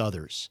relate with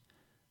others,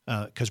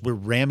 because we're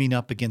ramming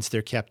up against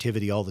their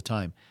captivity all the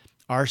time.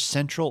 Our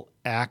central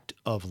act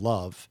of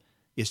love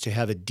is to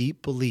have a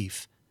deep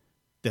belief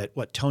that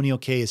what Tony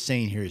O'Kay is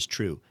saying here is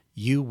true.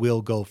 You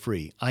will go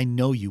free. I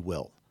know you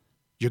will.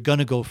 You're going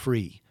to go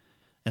free.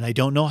 And I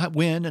don't know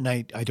when, and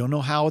I don't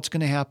know how it's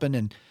going to happen,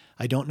 and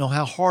I don't know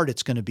how hard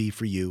it's going to be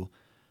for you,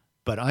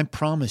 but I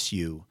promise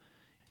you,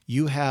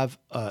 you have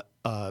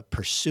a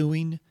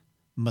pursuing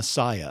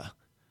Messiah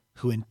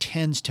who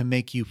intends to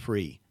make you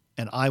free,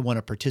 and I want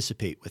to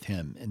participate with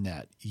him in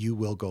that. You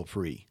will go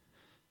free.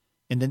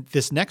 And then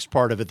this next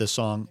part of it, the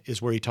song,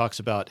 is where he talks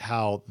about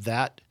how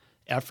that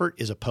effort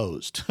is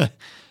opposed.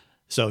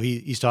 So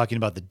he's talking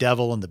about the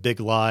devil and the big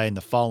lie and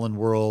the fallen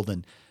world,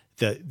 and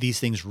these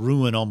things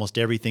ruin almost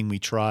everything we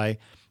try.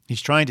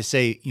 He's trying to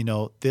say,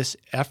 this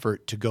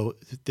effort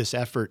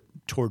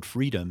toward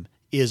freedom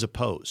is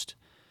opposed.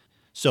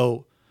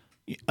 So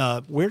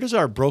where does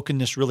our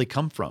brokenness really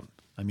come from?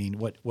 I mean,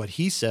 what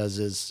he says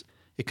is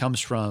it comes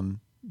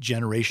from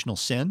generational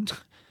sin.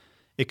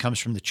 It comes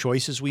from the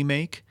choices we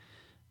make,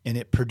 and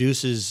it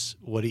produces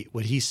what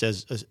he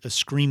says a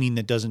screaming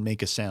that doesn't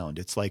make a sound.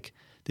 It's like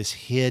this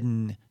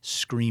hidden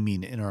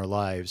screaming in our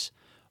lives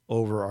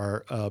over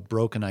our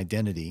broken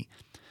identity.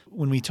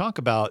 When we talk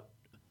about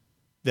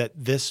that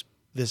this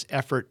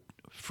effort,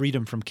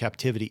 freedom from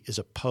captivity, is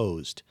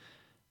opposed,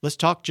 let's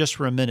talk just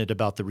for a minute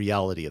about the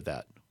reality of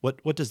that.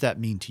 What does that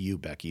mean to you,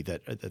 Becky,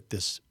 that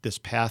this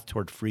path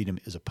toward freedom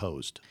is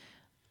opposed?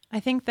 I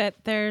think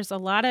that there's a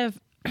lot of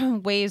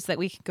ways that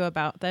we can go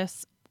about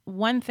this.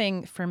 One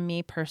thing for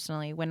me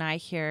personally, when I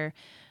hear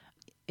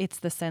it's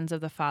the sins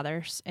of the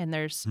fathers, and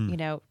there's,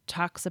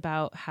 talks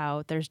about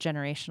how there's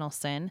generational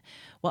sin.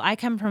 Well, I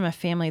come from a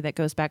family that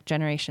goes back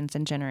generations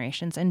and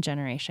generations and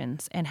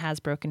generations and has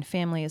broken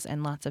families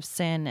and lots of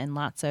sin and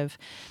lots of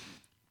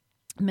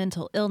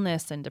mental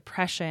illness and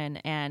depression.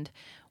 And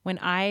when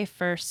I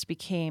first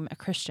became a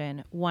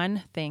Christian,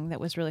 one thing that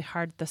was really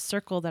hard, the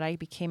circle that I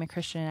became a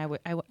Christian,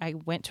 I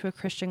went to a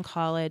Christian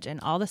college, and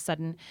all of a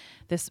sudden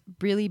this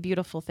really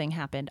beautiful thing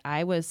happened.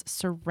 I was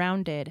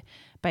surrounded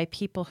by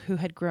people who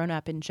had grown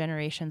up in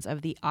generations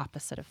of the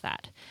opposite of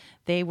that.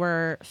 They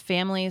were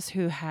families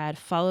who had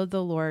followed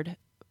the Lord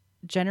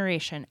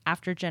generation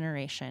after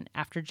generation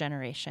after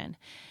generation.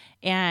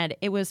 And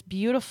it was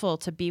beautiful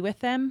to be with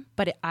them,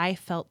 but I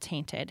felt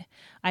tainted.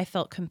 I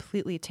felt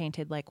completely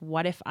tainted. Like,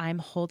 what if I'm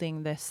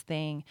holding this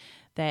thing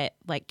that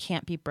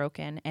can't be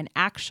broken? And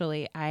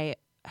actually, I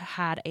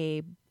had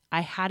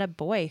a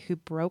boy who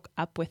broke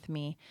up with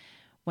me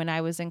when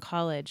I was in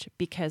college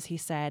because he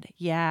said,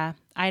 yeah,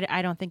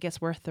 I don't think it's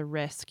worth the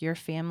risk. Your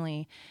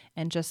family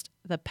and just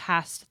the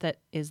past that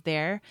is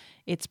there,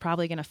 it's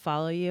probably going to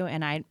follow you.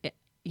 And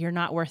you're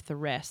not worth the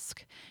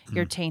risk.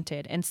 You're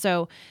tainted. And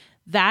so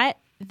that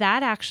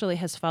actually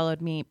has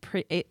followed me.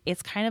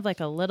 It's kind of like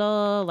a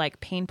little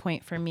pain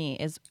point for me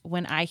is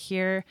when I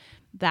hear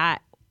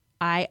that,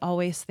 I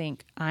always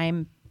think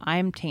I'm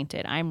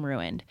tainted, I'm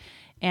ruined.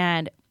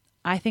 And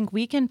I think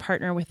we can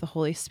partner with the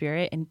Holy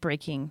Spirit in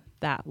breaking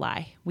that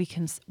lie. We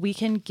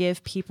can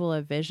give people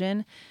a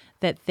vision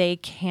that they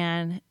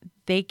can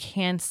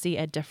see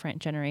a different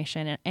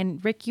generation.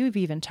 And Rick, you've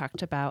even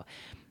talked about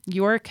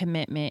your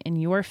commitment in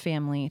your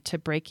family to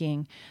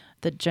breaking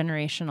the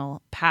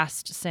generational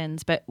past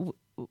sins, but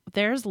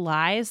there's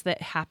lies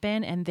that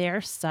happen, and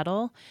they're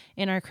subtle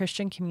in our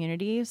Christian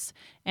communities,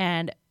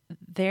 and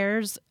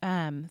there's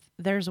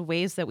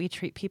ways that we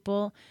treat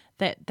people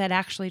that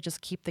actually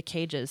just keep the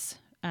cages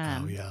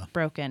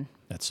broken.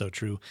 That's so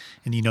true.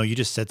 And you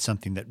just said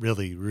something that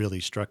really, really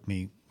struck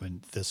me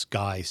when this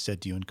guy said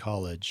to you in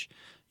college,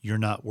 "You're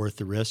not worth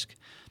the risk."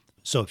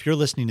 So if you're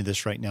listening to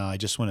this right now, I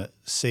just want to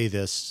say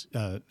this.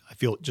 I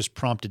feel just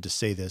prompted to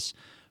say this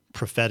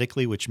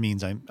prophetically, which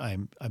means I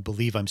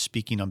believe I'm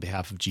speaking on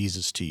behalf of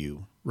Jesus to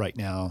you right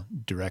now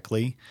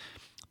directly.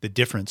 The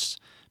difference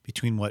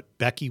between what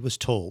Becky was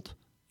told,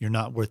 you're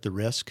not worth the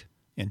risk,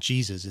 and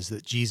Jesus is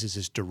that Jesus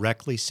is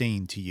directly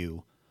saying to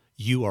you,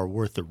 you are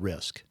worth the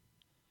risk.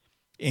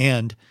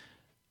 And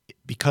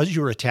because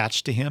you're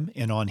attached to him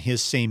and on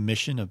his same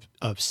mission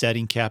of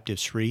setting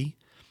captives free,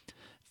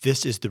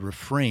 this is the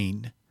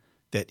refrain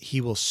that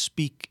he will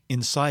speak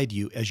inside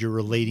you as you're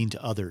relating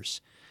to others.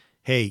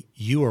 Hey,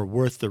 you are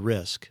worth the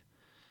risk.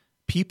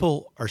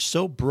 People are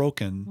so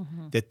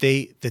broken that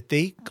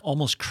they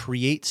almost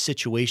create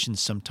situations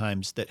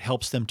sometimes that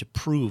helps them to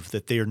prove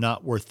that they are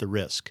not worth the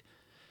risk.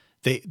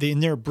 They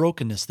in their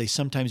brokenness, they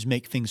sometimes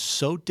make things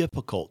so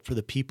difficult for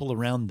the people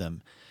around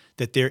them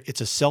that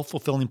it's a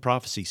self-fulfilling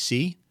prophecy.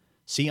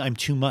 See, I'm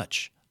too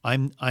much. I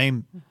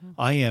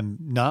am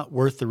not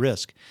worth the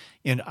risk.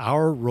 And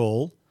our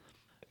role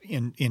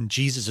in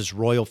Jesus'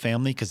 royal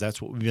family, because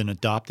that's what we've been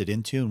adopted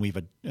into, and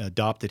we've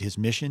adopted his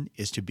mission,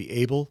 is to be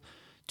able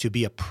to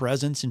be a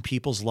presence in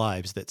people's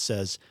lives that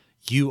says,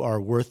 you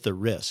are worth the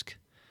risk,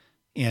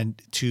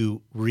 and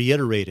to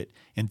reiterate it.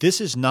 And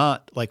this is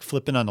not like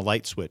flipping on a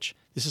light switch.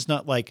 This is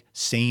not like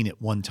saying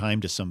it one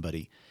time to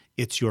somebody.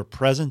 It's your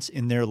presence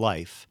in their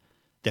life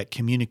that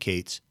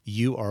communicates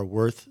you are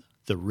worth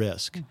the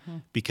risk,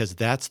 because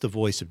that's the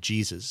voice of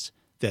Jesus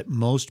that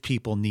most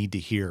people need to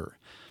hear.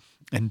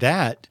 And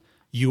that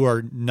you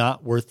are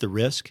not worth the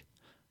risk,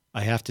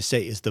 I have to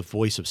say, is the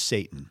voice of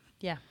Satan.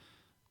 Yeah.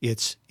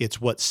 It's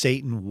what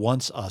Satan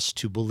wants us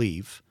to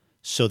believe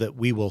so that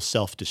we will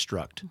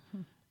self-destruct.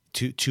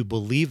 To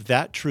believe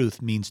that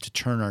truth means to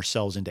turn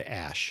ourselves into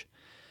ash.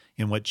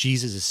 And what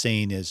Jesus is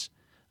saying is,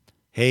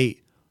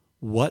 hey,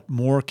 what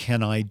more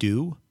can I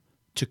do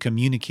to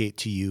communicate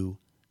to you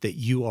that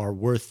you are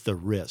worth the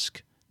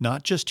risk?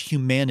 Not just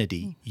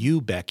humanity, you,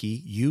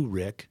 Becky, you,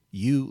 Rick,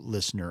 you,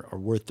 listener, are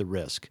worth the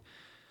risk.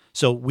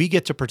 So we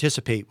get to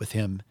participate with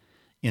him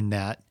in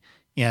that.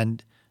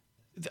 And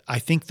I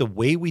think the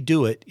way we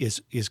do it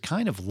is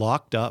kind of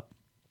locked up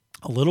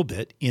a little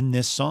bit in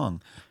this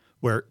song,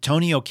 where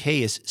Tony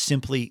O'Kay is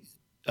simply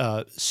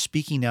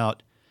speaking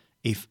out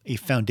a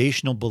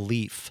foundational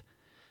belief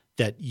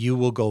that you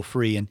will go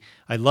free. And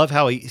I love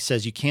how he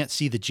says, you can't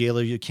see the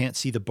jailer, you can't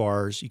see the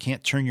bars, you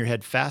can't turn your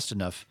head fast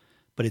enough,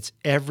 but it's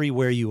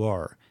everywhere you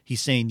are.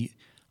 He's saying,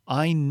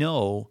 I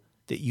know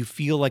that you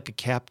feel like a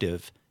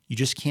captive, you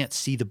just can't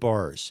see the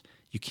bars.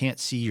 You can't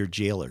see your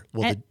jailer.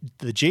 Well,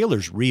 the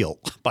jailer's real,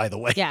 by the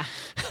way. Yeah.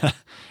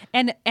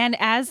 and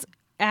as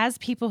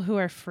people who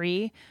are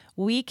free,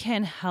 we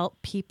can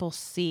help people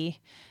see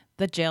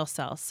the jail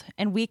cells.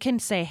 And we can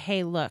say,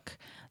 hey, look,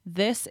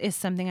 this is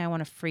something I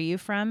want to free you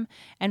from.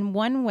 And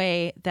one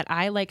way that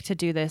I like to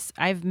do this,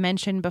 I've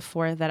mentioned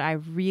before that I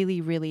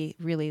really, really,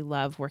 really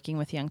love working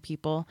with young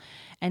people.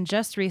 And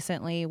just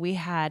recently, we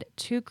had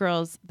 2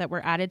 girls that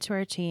were added to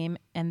our team,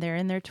 and they're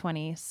in their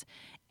 20s.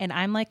 And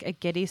I'm like a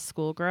giddy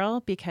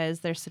schoolgirl because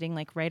they're sitting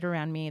like right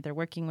around me. They're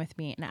working with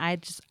me. And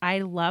I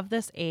love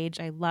this age.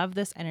 I love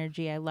this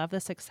energy. I love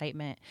this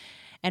excitement.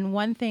 And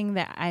one thing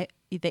that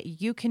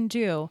you can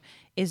do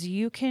is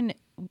you can,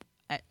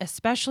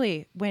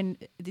 especially when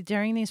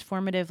during these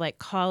formative, like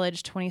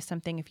college,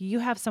 20-something, if you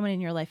have someone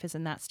in your life is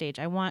in that stage,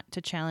 I want to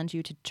challenge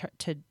you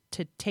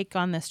to take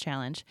on this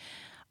challenge.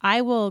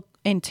 I will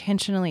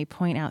intentionally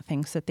point out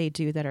things that they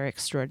do that are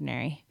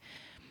extraordinary.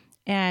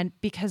 And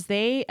because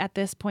they, at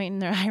this point in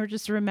their, I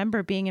just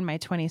remember being in my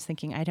 20s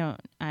thinking,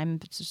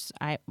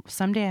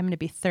 someday I'm going to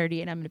be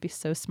 30 and I'm going to be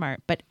so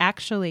smart. But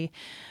actually,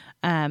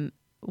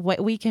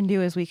 what we can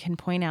do is we can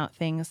point out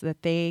things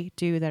that they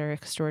do that are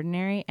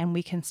extraordinary, and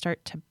we can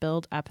start to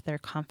build up their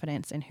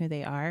confidence in who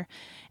they are.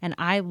 And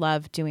I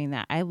love doing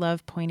that. I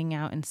love pointing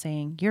out and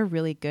saying, you're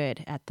really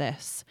good at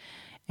this.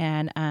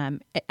 And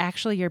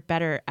actually, you're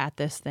better at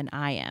this than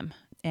I am.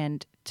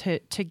 And to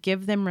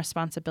give them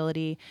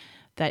responsibility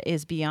that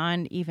is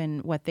beyond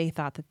even what they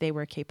thought that they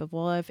were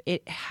capable of,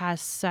 it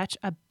has such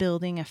a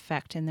building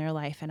effect in their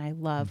life. And I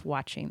love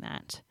watching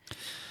that.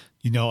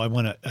 You know, I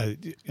want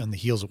to, on the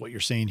heels of what you're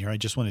saying here, I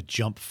just want to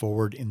jump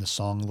forward in the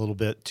song a little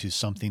bit to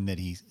something that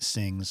he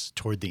sings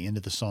toward the end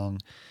of the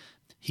song.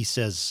 He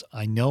says,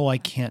 I know I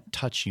can't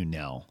touch you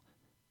now,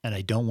 and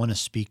I don't want to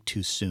speak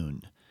too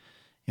soon.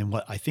 And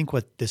what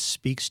this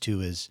speaks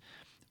to is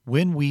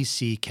when we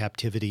see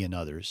captivity in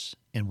others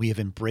and we have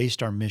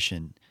embraced our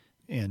mission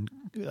and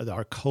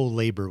our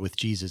co-labor with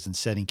Jesus in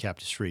setting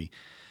captives free,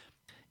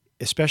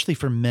 especially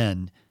for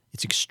men,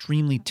 it's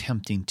extremely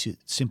tempting to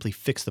simply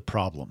fix the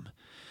problem.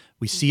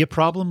 We see a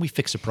problem, we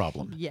fix a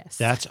problem. Yes.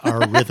 That's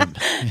our rhythm.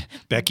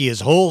 Becky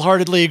is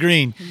wholeheartedly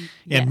agreeing.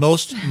 And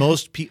Yes.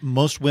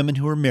 most women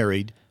who are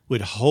married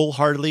would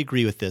wholeheartedly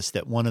agree with this,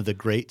 that one of the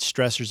great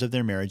stressors of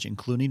their marriage,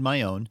 including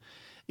my own,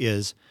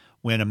 is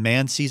when a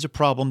man sees a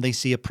problem, they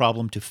see a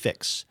problem to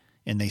fix.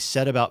 And they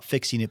set about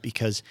fixing it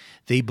because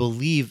they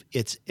believe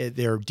it's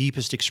their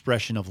deepest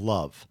expression of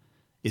love.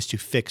 is to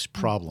fix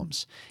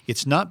problems.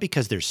 It's not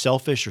because they're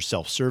selfish or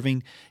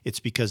self-serving. It's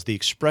because the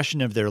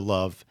expression of their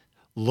love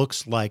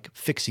looks like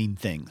fixing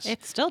things.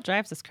 It still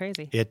drives us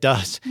crazy. It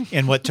does.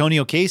 And what Tony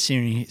O'Kay's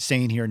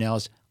saying here now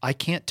is, I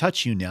can't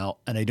touch you now,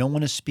 and I don't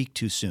want to speak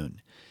too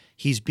soon.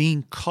 He's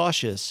being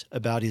cautious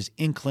about his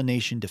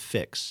inclination to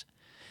fix.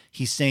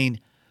 He's saying,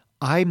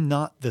 I'm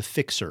not the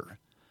fixer,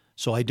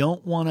 so I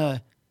don't want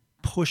to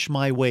push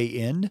my way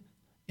in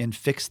and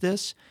fix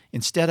this.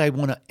 Instead, I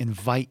want to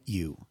invite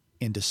you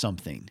into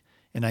something.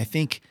 And I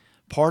think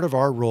part of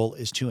our role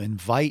is to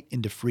invite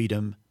into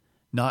freedom,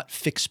 not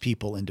fix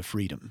people into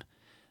freedom.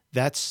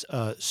 That's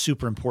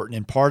super important.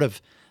 And part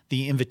of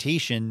the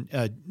invitation,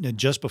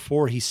 just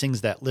before he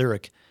sings that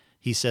lyric,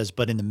 he says,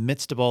 but in the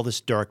midst of all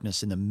this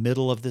darkness, in the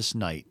middle of this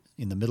night,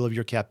 in the middle of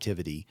your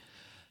captivity,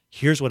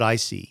 here's what I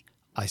see.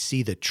 I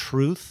see the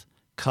truth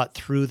cut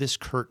through this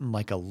curtain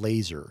like a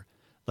laser,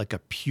 like a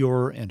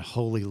pure and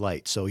holy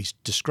light. So he's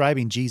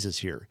describing Jesus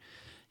here.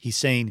 He's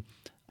saying,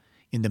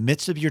 in the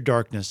midst of your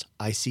darkness,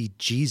 I see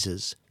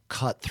Jesus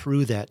cut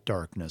through that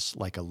darkness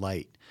like a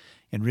light.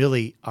 And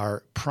really,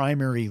 our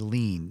primary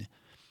lean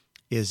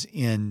is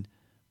in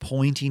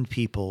pointing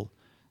people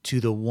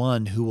to the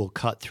one who will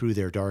cut through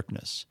their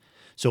darkness.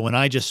 So when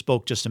I just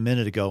spoke just a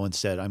minute ago and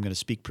said, I'm going to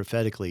speak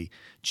prophetically,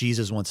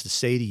 Jesus wants to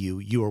say to you,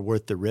 you are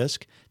worth the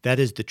risk. That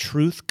is the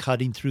truth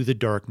cutting through the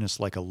darkness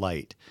like a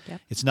light.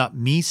 Yep. It's not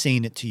me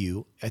saying it to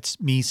you. It's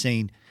me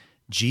saying,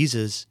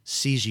 Jesus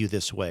sees you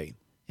this way,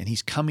 and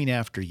he's coming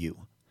after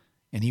you,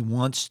 and he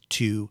wants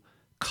to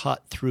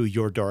cut through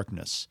your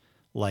darkness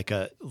like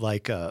a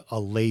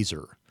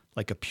laser,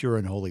 like a pure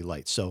and holy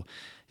light. So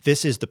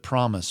this is the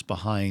promise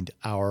behind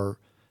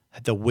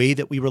the way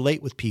that we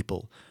relate with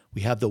people.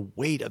 We have the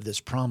weight of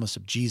this promise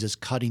of Jesus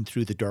cutting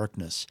through the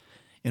darkness,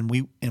 and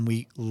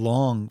we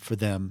long for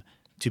them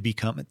to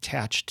become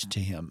attached to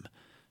him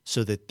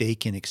so that they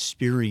can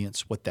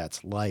experience what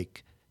that's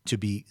like to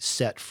be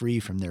set free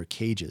from their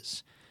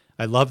cages.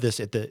 I love this.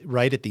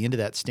 Right at the end of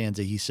that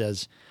stanza, he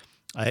says,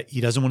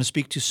 he doesn't want to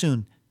speak too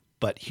soon,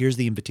 but here's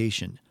the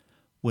invitation.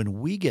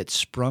 When we get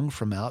sprung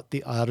from out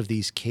of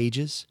these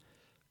cages,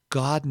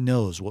 God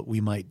knows what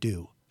we might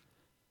do.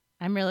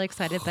 I'm really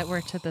excited that we're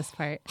to this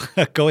part.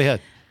 Go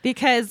ahead.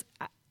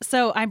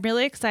 So I'm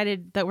really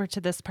excited that we're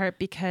to this part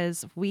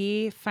because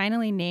we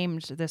finally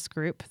named this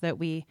group that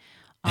we,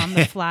 on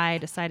the fly,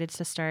 decided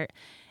to start.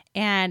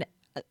 And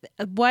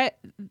what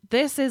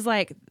this is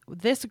like,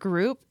 this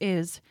group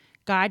is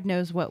God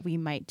knows what we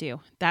might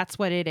do. That's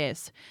what it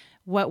is.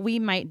 What we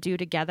might do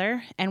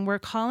together. And we're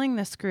calling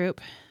this group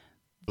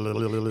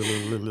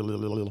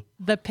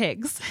The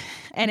Pigs.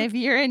 And if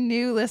you're a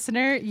new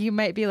listener, you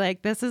might be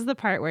like, this is the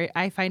part where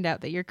I find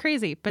out that you're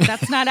crazy. But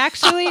that's not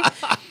actually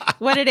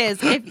what it is.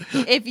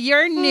 If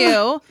you're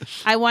new,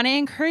 I want to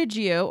encourage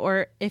you,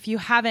 or if you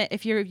haven't,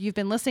 if you've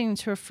been listening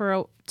to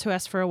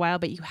us for a while,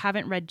 but you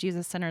haven't read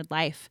Jesus-Centered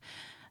Life,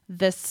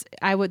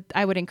 I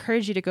would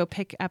encourage you to go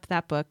pick up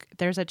that book.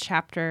 There's a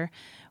chapter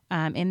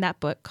in that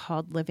book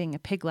called Living a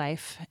Pig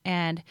Life.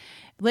 And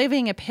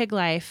living a pig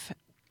life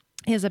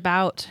is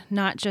about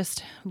not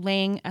just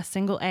laying a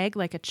single egg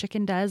like a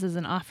chicken does as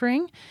an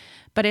offering,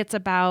 but it's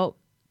about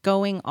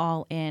going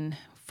all in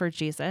for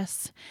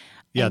Jesus.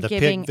 Yeah, and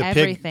giving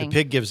everything. The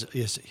pig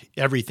gives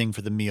everything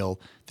for the meal.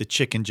 The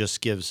chicken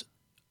just gives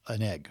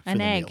an egg for the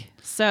meal.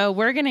 So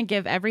we're going to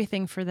give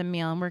everything for the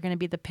meal, and we're going to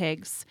be the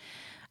pigs.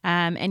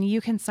 And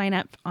you can sign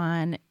up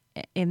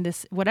in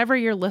this, whatever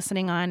you're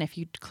listening on. If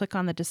you click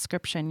on the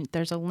description,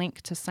 there's a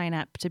link to sign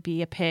up to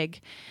be a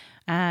pig.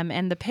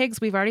 And the pigs,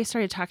 we've already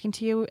started talking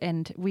to you,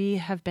 and we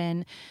have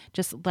been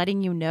just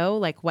letting you know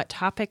like what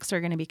topics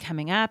are going to be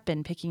coming up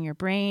and picking your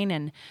brain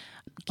and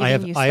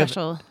giving you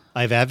special.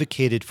 I've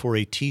advocated for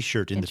a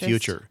T-shirt in the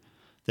future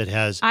that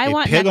has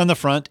a pig on the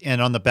front,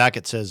 and on the back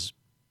it says,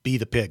 be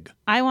the pig.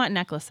 I want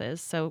necklaces.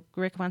 So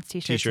Rick wants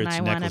T-shirts and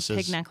I want a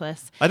pig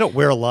necklace. I don't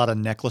wear a lot of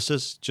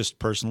necklaces, just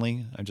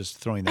personally. I'm just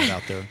throwing that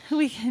out there.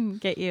 We can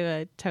get you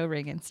a toe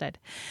ring instead.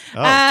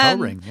 Oh,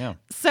 toe ring, yeah.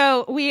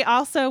 So we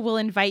also will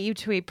invite you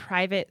to a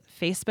private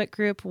Facebook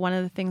group. One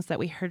of the things that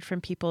we heard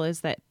from people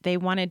is that they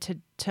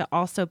wanted to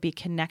also be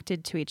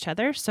connected to each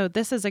other. So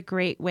this is a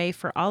great way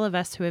for all of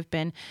us who have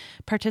been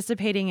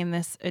participating in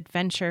this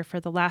adventure for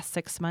the last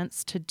 6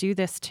 months to do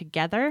this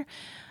together,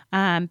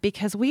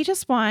 because we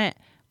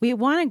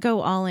want to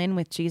go all in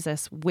with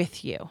Jesus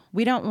with you.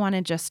 We don't want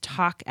to just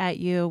talk at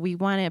you. We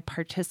want to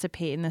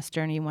participate in this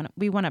journey.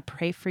 We want to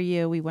pray for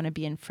you. We want to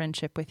be in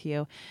friendship with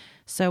you.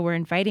 So we're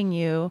inviting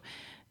you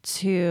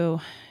to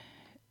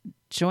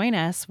join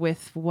us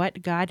with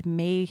what God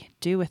may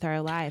do with our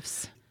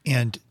lives.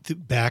 And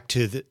back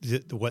to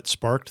what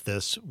sparked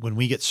this, when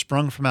we get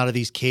sprung from out of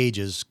these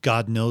cages,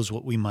 God knows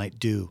what we might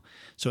do.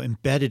 So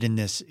embedded in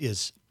this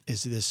is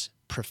this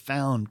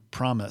profound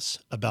promise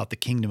about the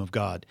kingdom of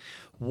God.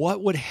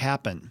 What would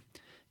happen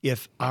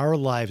if our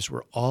lives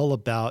were all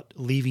about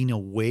leaving a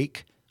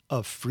wake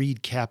of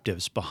freed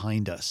captives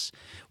behind us?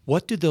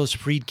 What do those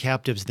freed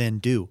captives then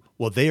do?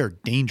 Well, they are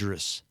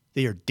dangerous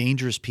They are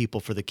dangerous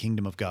people for the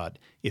kingdom of God.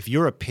 If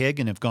you're a pig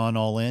and have gone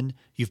all in,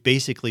 you've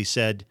basically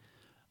said,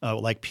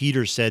 like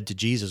Peter said to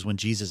Jesus when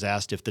Jesus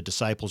asked if the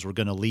disciples were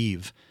going to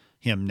leave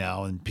him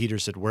now, and Peter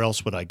said, where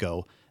else would I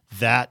go?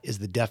 That is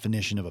the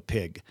definition of a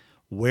pig.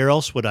 Where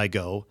else would I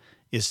go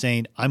is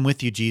saying, I'm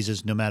with you,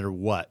 Jesus, no matter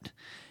what.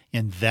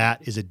 And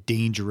that is a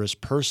dangerous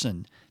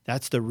person.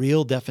 That's the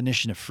real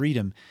definition of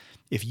freedom.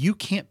 If you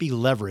can't be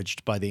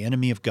leveraged by the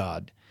enemy of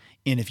God,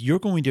 and if you're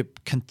going to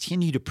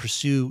continue to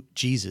pursue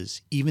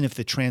Jesus, even if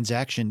the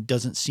transaction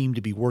doesn't seem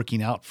to be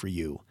working out for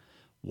you,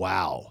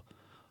 wow,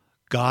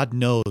 God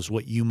knows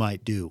what you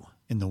might do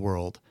in the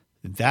world.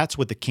 And that's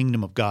what the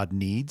kingdom of God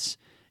needs,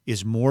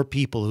 is more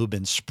people who've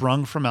been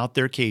sprung from out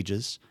their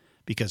cages,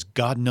 because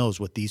God knows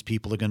what these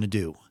people are going to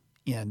do.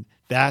 And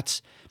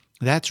that's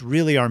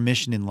really our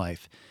mission in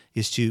life,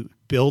 is to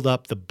build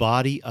up the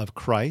body of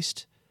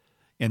Christ.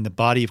 And the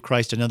body of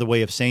Christ, another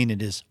way of saying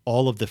it, is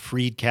all of the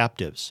freed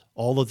captives,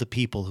 all of the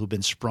people who've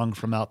been sprung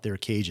from out their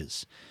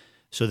cages,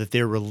 so that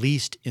they're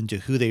released into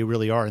who they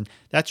really are. And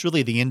that's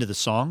really the end of the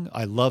song.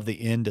 I love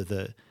the end of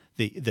the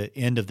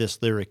end of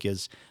this lyric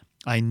is,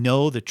 I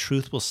know the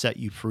truth will set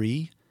you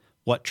free.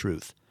 What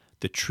truth?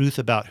 The truth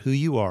about who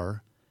you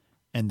are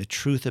and the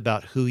truth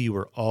about who you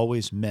were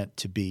always meant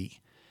to be.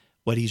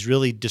 What he's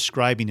really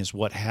describing is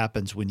what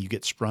happens when you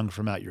get sprung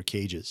from out your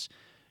cages.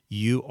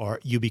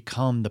 You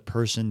become the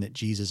person that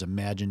Jesus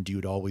imagined you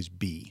would always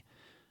be.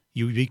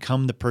 You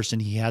become the person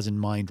he has in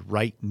mind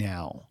right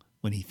now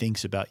when he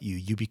thinks about you.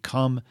 You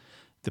become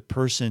the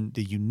person,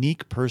 the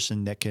unique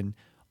person that can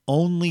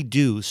only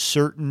do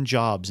certain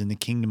jobs in the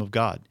kingdom of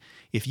God.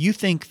 If you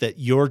think that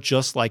you're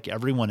just like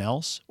everyone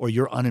else, or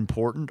you're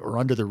unimportant or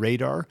under the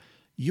radar,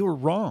 you're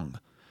wrong.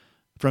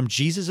 From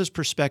Jesus'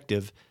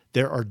 perspective,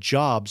 there are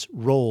jobs,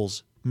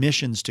 roles,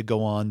 missions to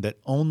go on that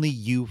only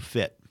you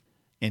fit.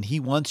 And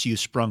he wants you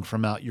sprung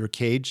from out your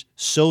cage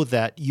so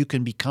that you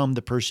can become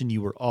the person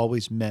you were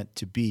always meant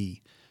to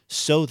be,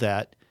 so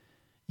that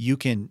you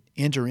can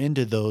enter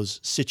into those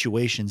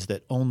situations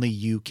that only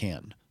you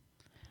can.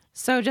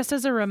 So just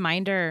as a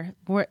reminder,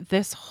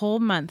 this whole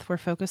month we're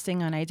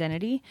focusing on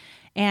identity.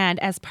 And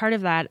as part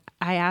of that,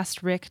 I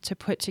asked Rick to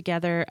put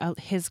together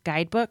his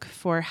guidebook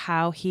for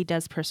how he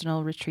does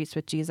personal retreats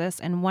with Jesus.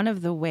 And one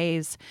of the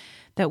ways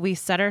that we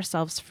set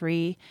ourselves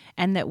free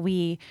and that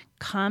we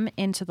come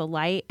into the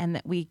light and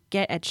that we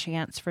get a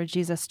chance for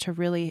Jesus to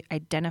really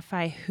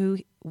identify who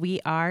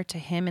we are to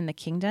him in the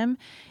kingdom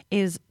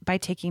is by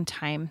taking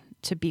time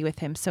to be with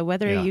him. So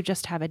whether you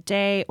just have a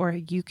day or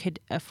you could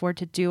afford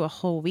to do a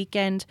whole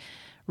weekend,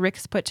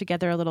 Rick's put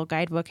together a little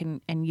guidebook,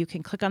 and you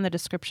can click on the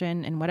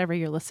description and whatever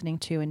you're listening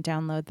to and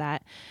download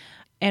that.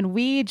 And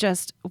we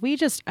just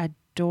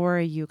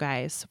adore you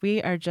guys.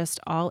 We are just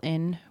all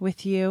in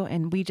with you,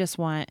 and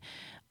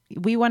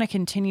we want to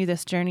continue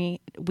this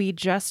journey. We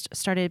just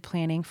started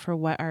planning for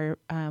what we're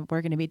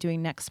going to be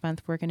doing next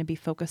month. We're going to be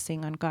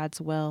focusing on God's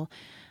will.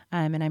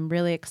 And I'm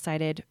really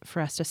excited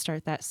for us to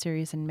start that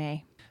series in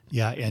May.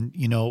 Yeah, and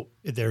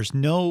there's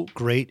no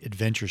great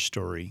adventure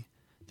story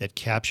that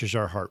captures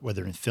our heart,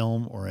 whether in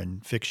film or in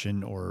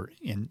fiction or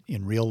in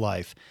real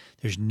life.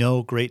 There's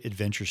no great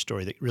adventure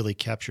story that really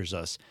captures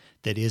us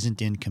that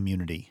isn't in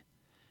community.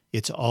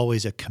 It's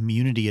always a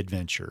community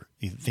adventure.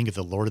 You think of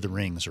the Lord of the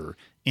Rings or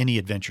any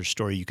adventure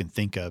story you can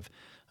think of,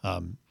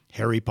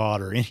 Harry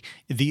Potter.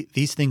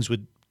 These things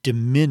would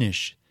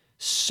diminish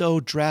so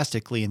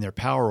drastically in their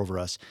power over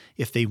us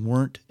if they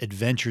weren't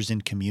adventures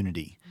in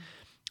community.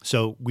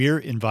 So we're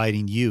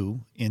inviting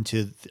you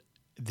into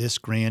this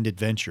grand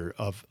adventure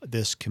of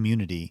this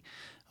community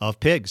of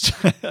pigs.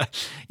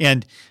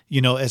 And,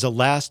 as a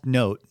last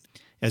note,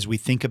 as we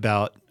think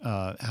about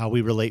how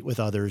we relate with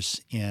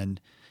others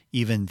and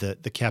even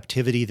the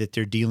captivity that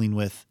they're dealing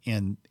with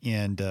and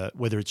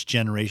whether it's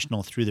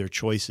generational through their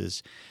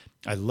choices,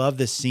 I love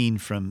this scene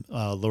from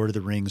Lord of the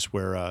Rings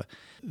where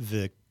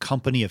the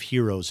company of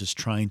heroes is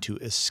trying to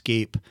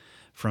escape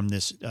from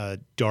this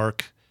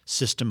dark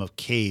system of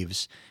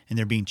caves, and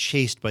they're being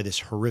chased by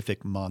this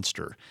horrific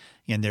monster.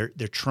 And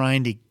they're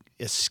trying to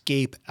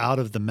escape out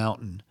of the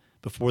mountain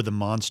before the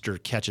monster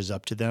catches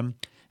up to them.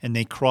 And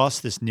they cross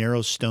this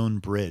narrow stone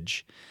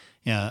bridge,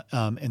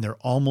 and they're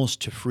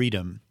almost to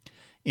freedom.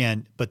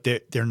 But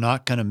they're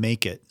not going to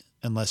make it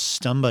unless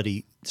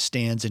somebody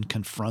stands and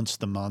confronts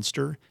the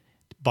monster,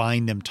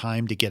 buying them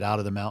time to get out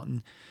of the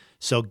mountain.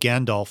 So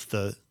Gandalf,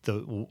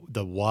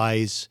 the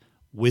wise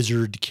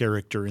wizard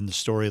character in the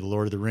story of the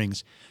Lord of the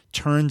Rings,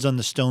 turns on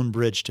the stone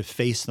bridge to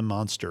face the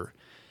monster.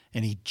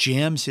 And he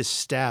jams his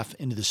staff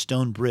into the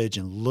stone bridge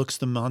and looks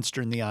the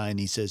monster in the eye, and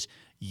he says,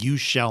 "You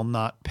shall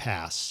not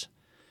pass."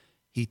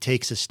 He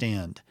takes a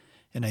stand.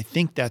 And I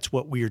think that's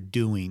what we are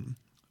doing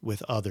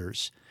with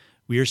others.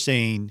 We are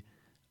saying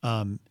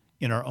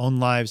in our own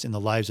lives, in the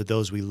lives of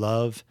those we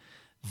love,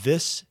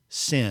 this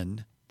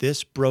sin,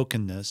 this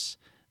brokenness,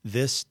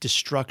 this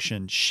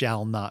destruction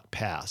shall not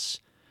pass.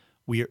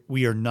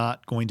 We are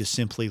not going to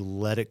simply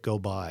let it go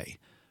by.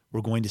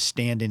 We're going to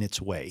stand in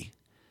its way.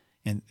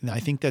 And I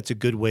think that's a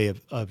good way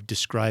of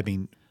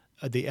describing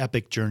the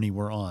epic journey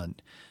we're on.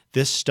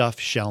 This stuff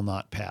shall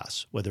not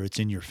pass, whether it's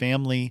in your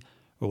family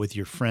or with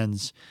your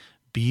friends.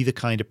 Be the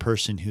kind of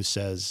person who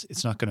says,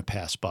 it's not going to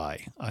pass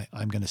by.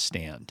 I'm going to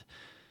stand.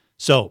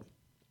 So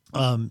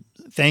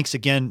thanks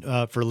again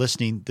for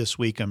listening this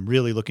week. I'm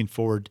really looking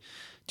forward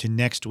to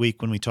next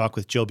week when we talk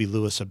with Joby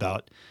Lewis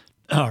about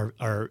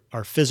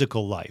our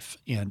physical life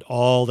and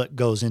all that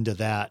goes into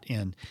that.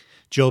 And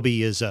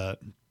Joby is a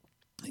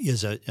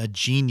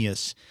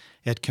genius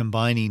at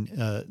combining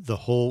the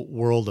whole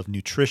world of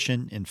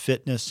nutrition and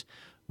fitness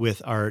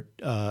with our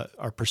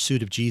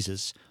pursuit of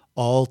Jesus,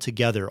 all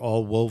together,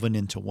 all woven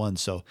into one.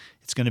 So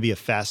it's going to be a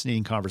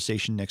fascinating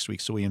conversation next week.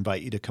 So we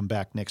invite you to come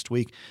back next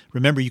week.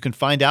 Remember, you can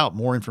find out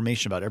more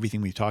information about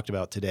everything we've talked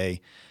about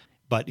today,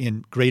 but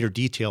in greater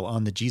detail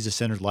on the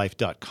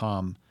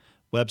JesusCenteredLife.com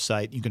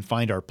website. You can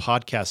find our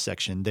podcast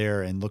section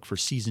there and look for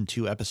Season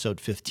 2, Episode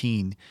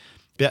 15.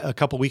 A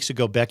couple weeks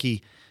ago,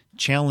 Becky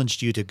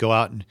challenged you to go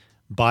out and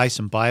buy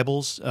some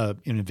Bibles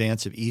in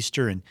advance of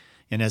Easter, and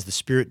as the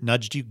Spirit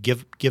nudged you,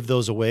 give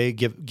those away,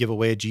 give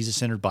away a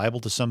Jesus-centered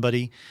Bible to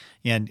somebody,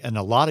 and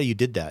a lot of you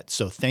did that.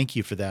 So thank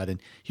you for that. And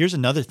here's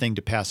another thing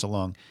to pass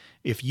along: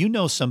 if you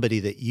know somebody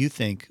that you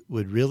think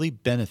would really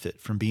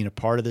benefit from being a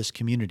part of this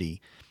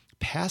community,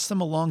 pass them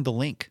along the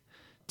link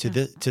to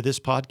this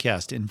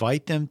podcast.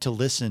 Invite them to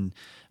listen.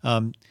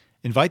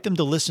 Invite them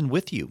to listen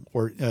with you,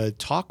 or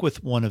talk with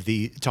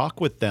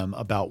them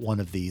about one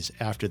of these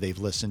after they've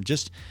listened.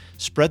 Just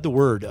spread the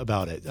word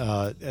about it.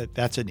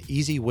 That's an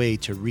easy way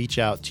to reach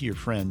out to your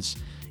friends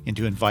and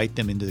to invite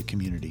them into the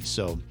community.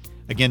 So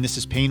again, this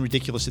is Paying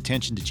Ridiculous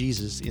Attention to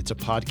Jesus. It's a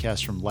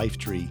podcast from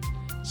Lifetree.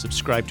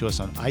 Subscribe to us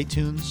on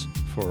iTunes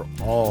for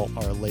all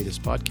our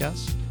latest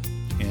podcasts.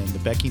 And the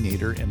Becky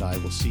Nader and I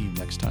will see you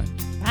next time.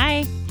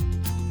 Bye.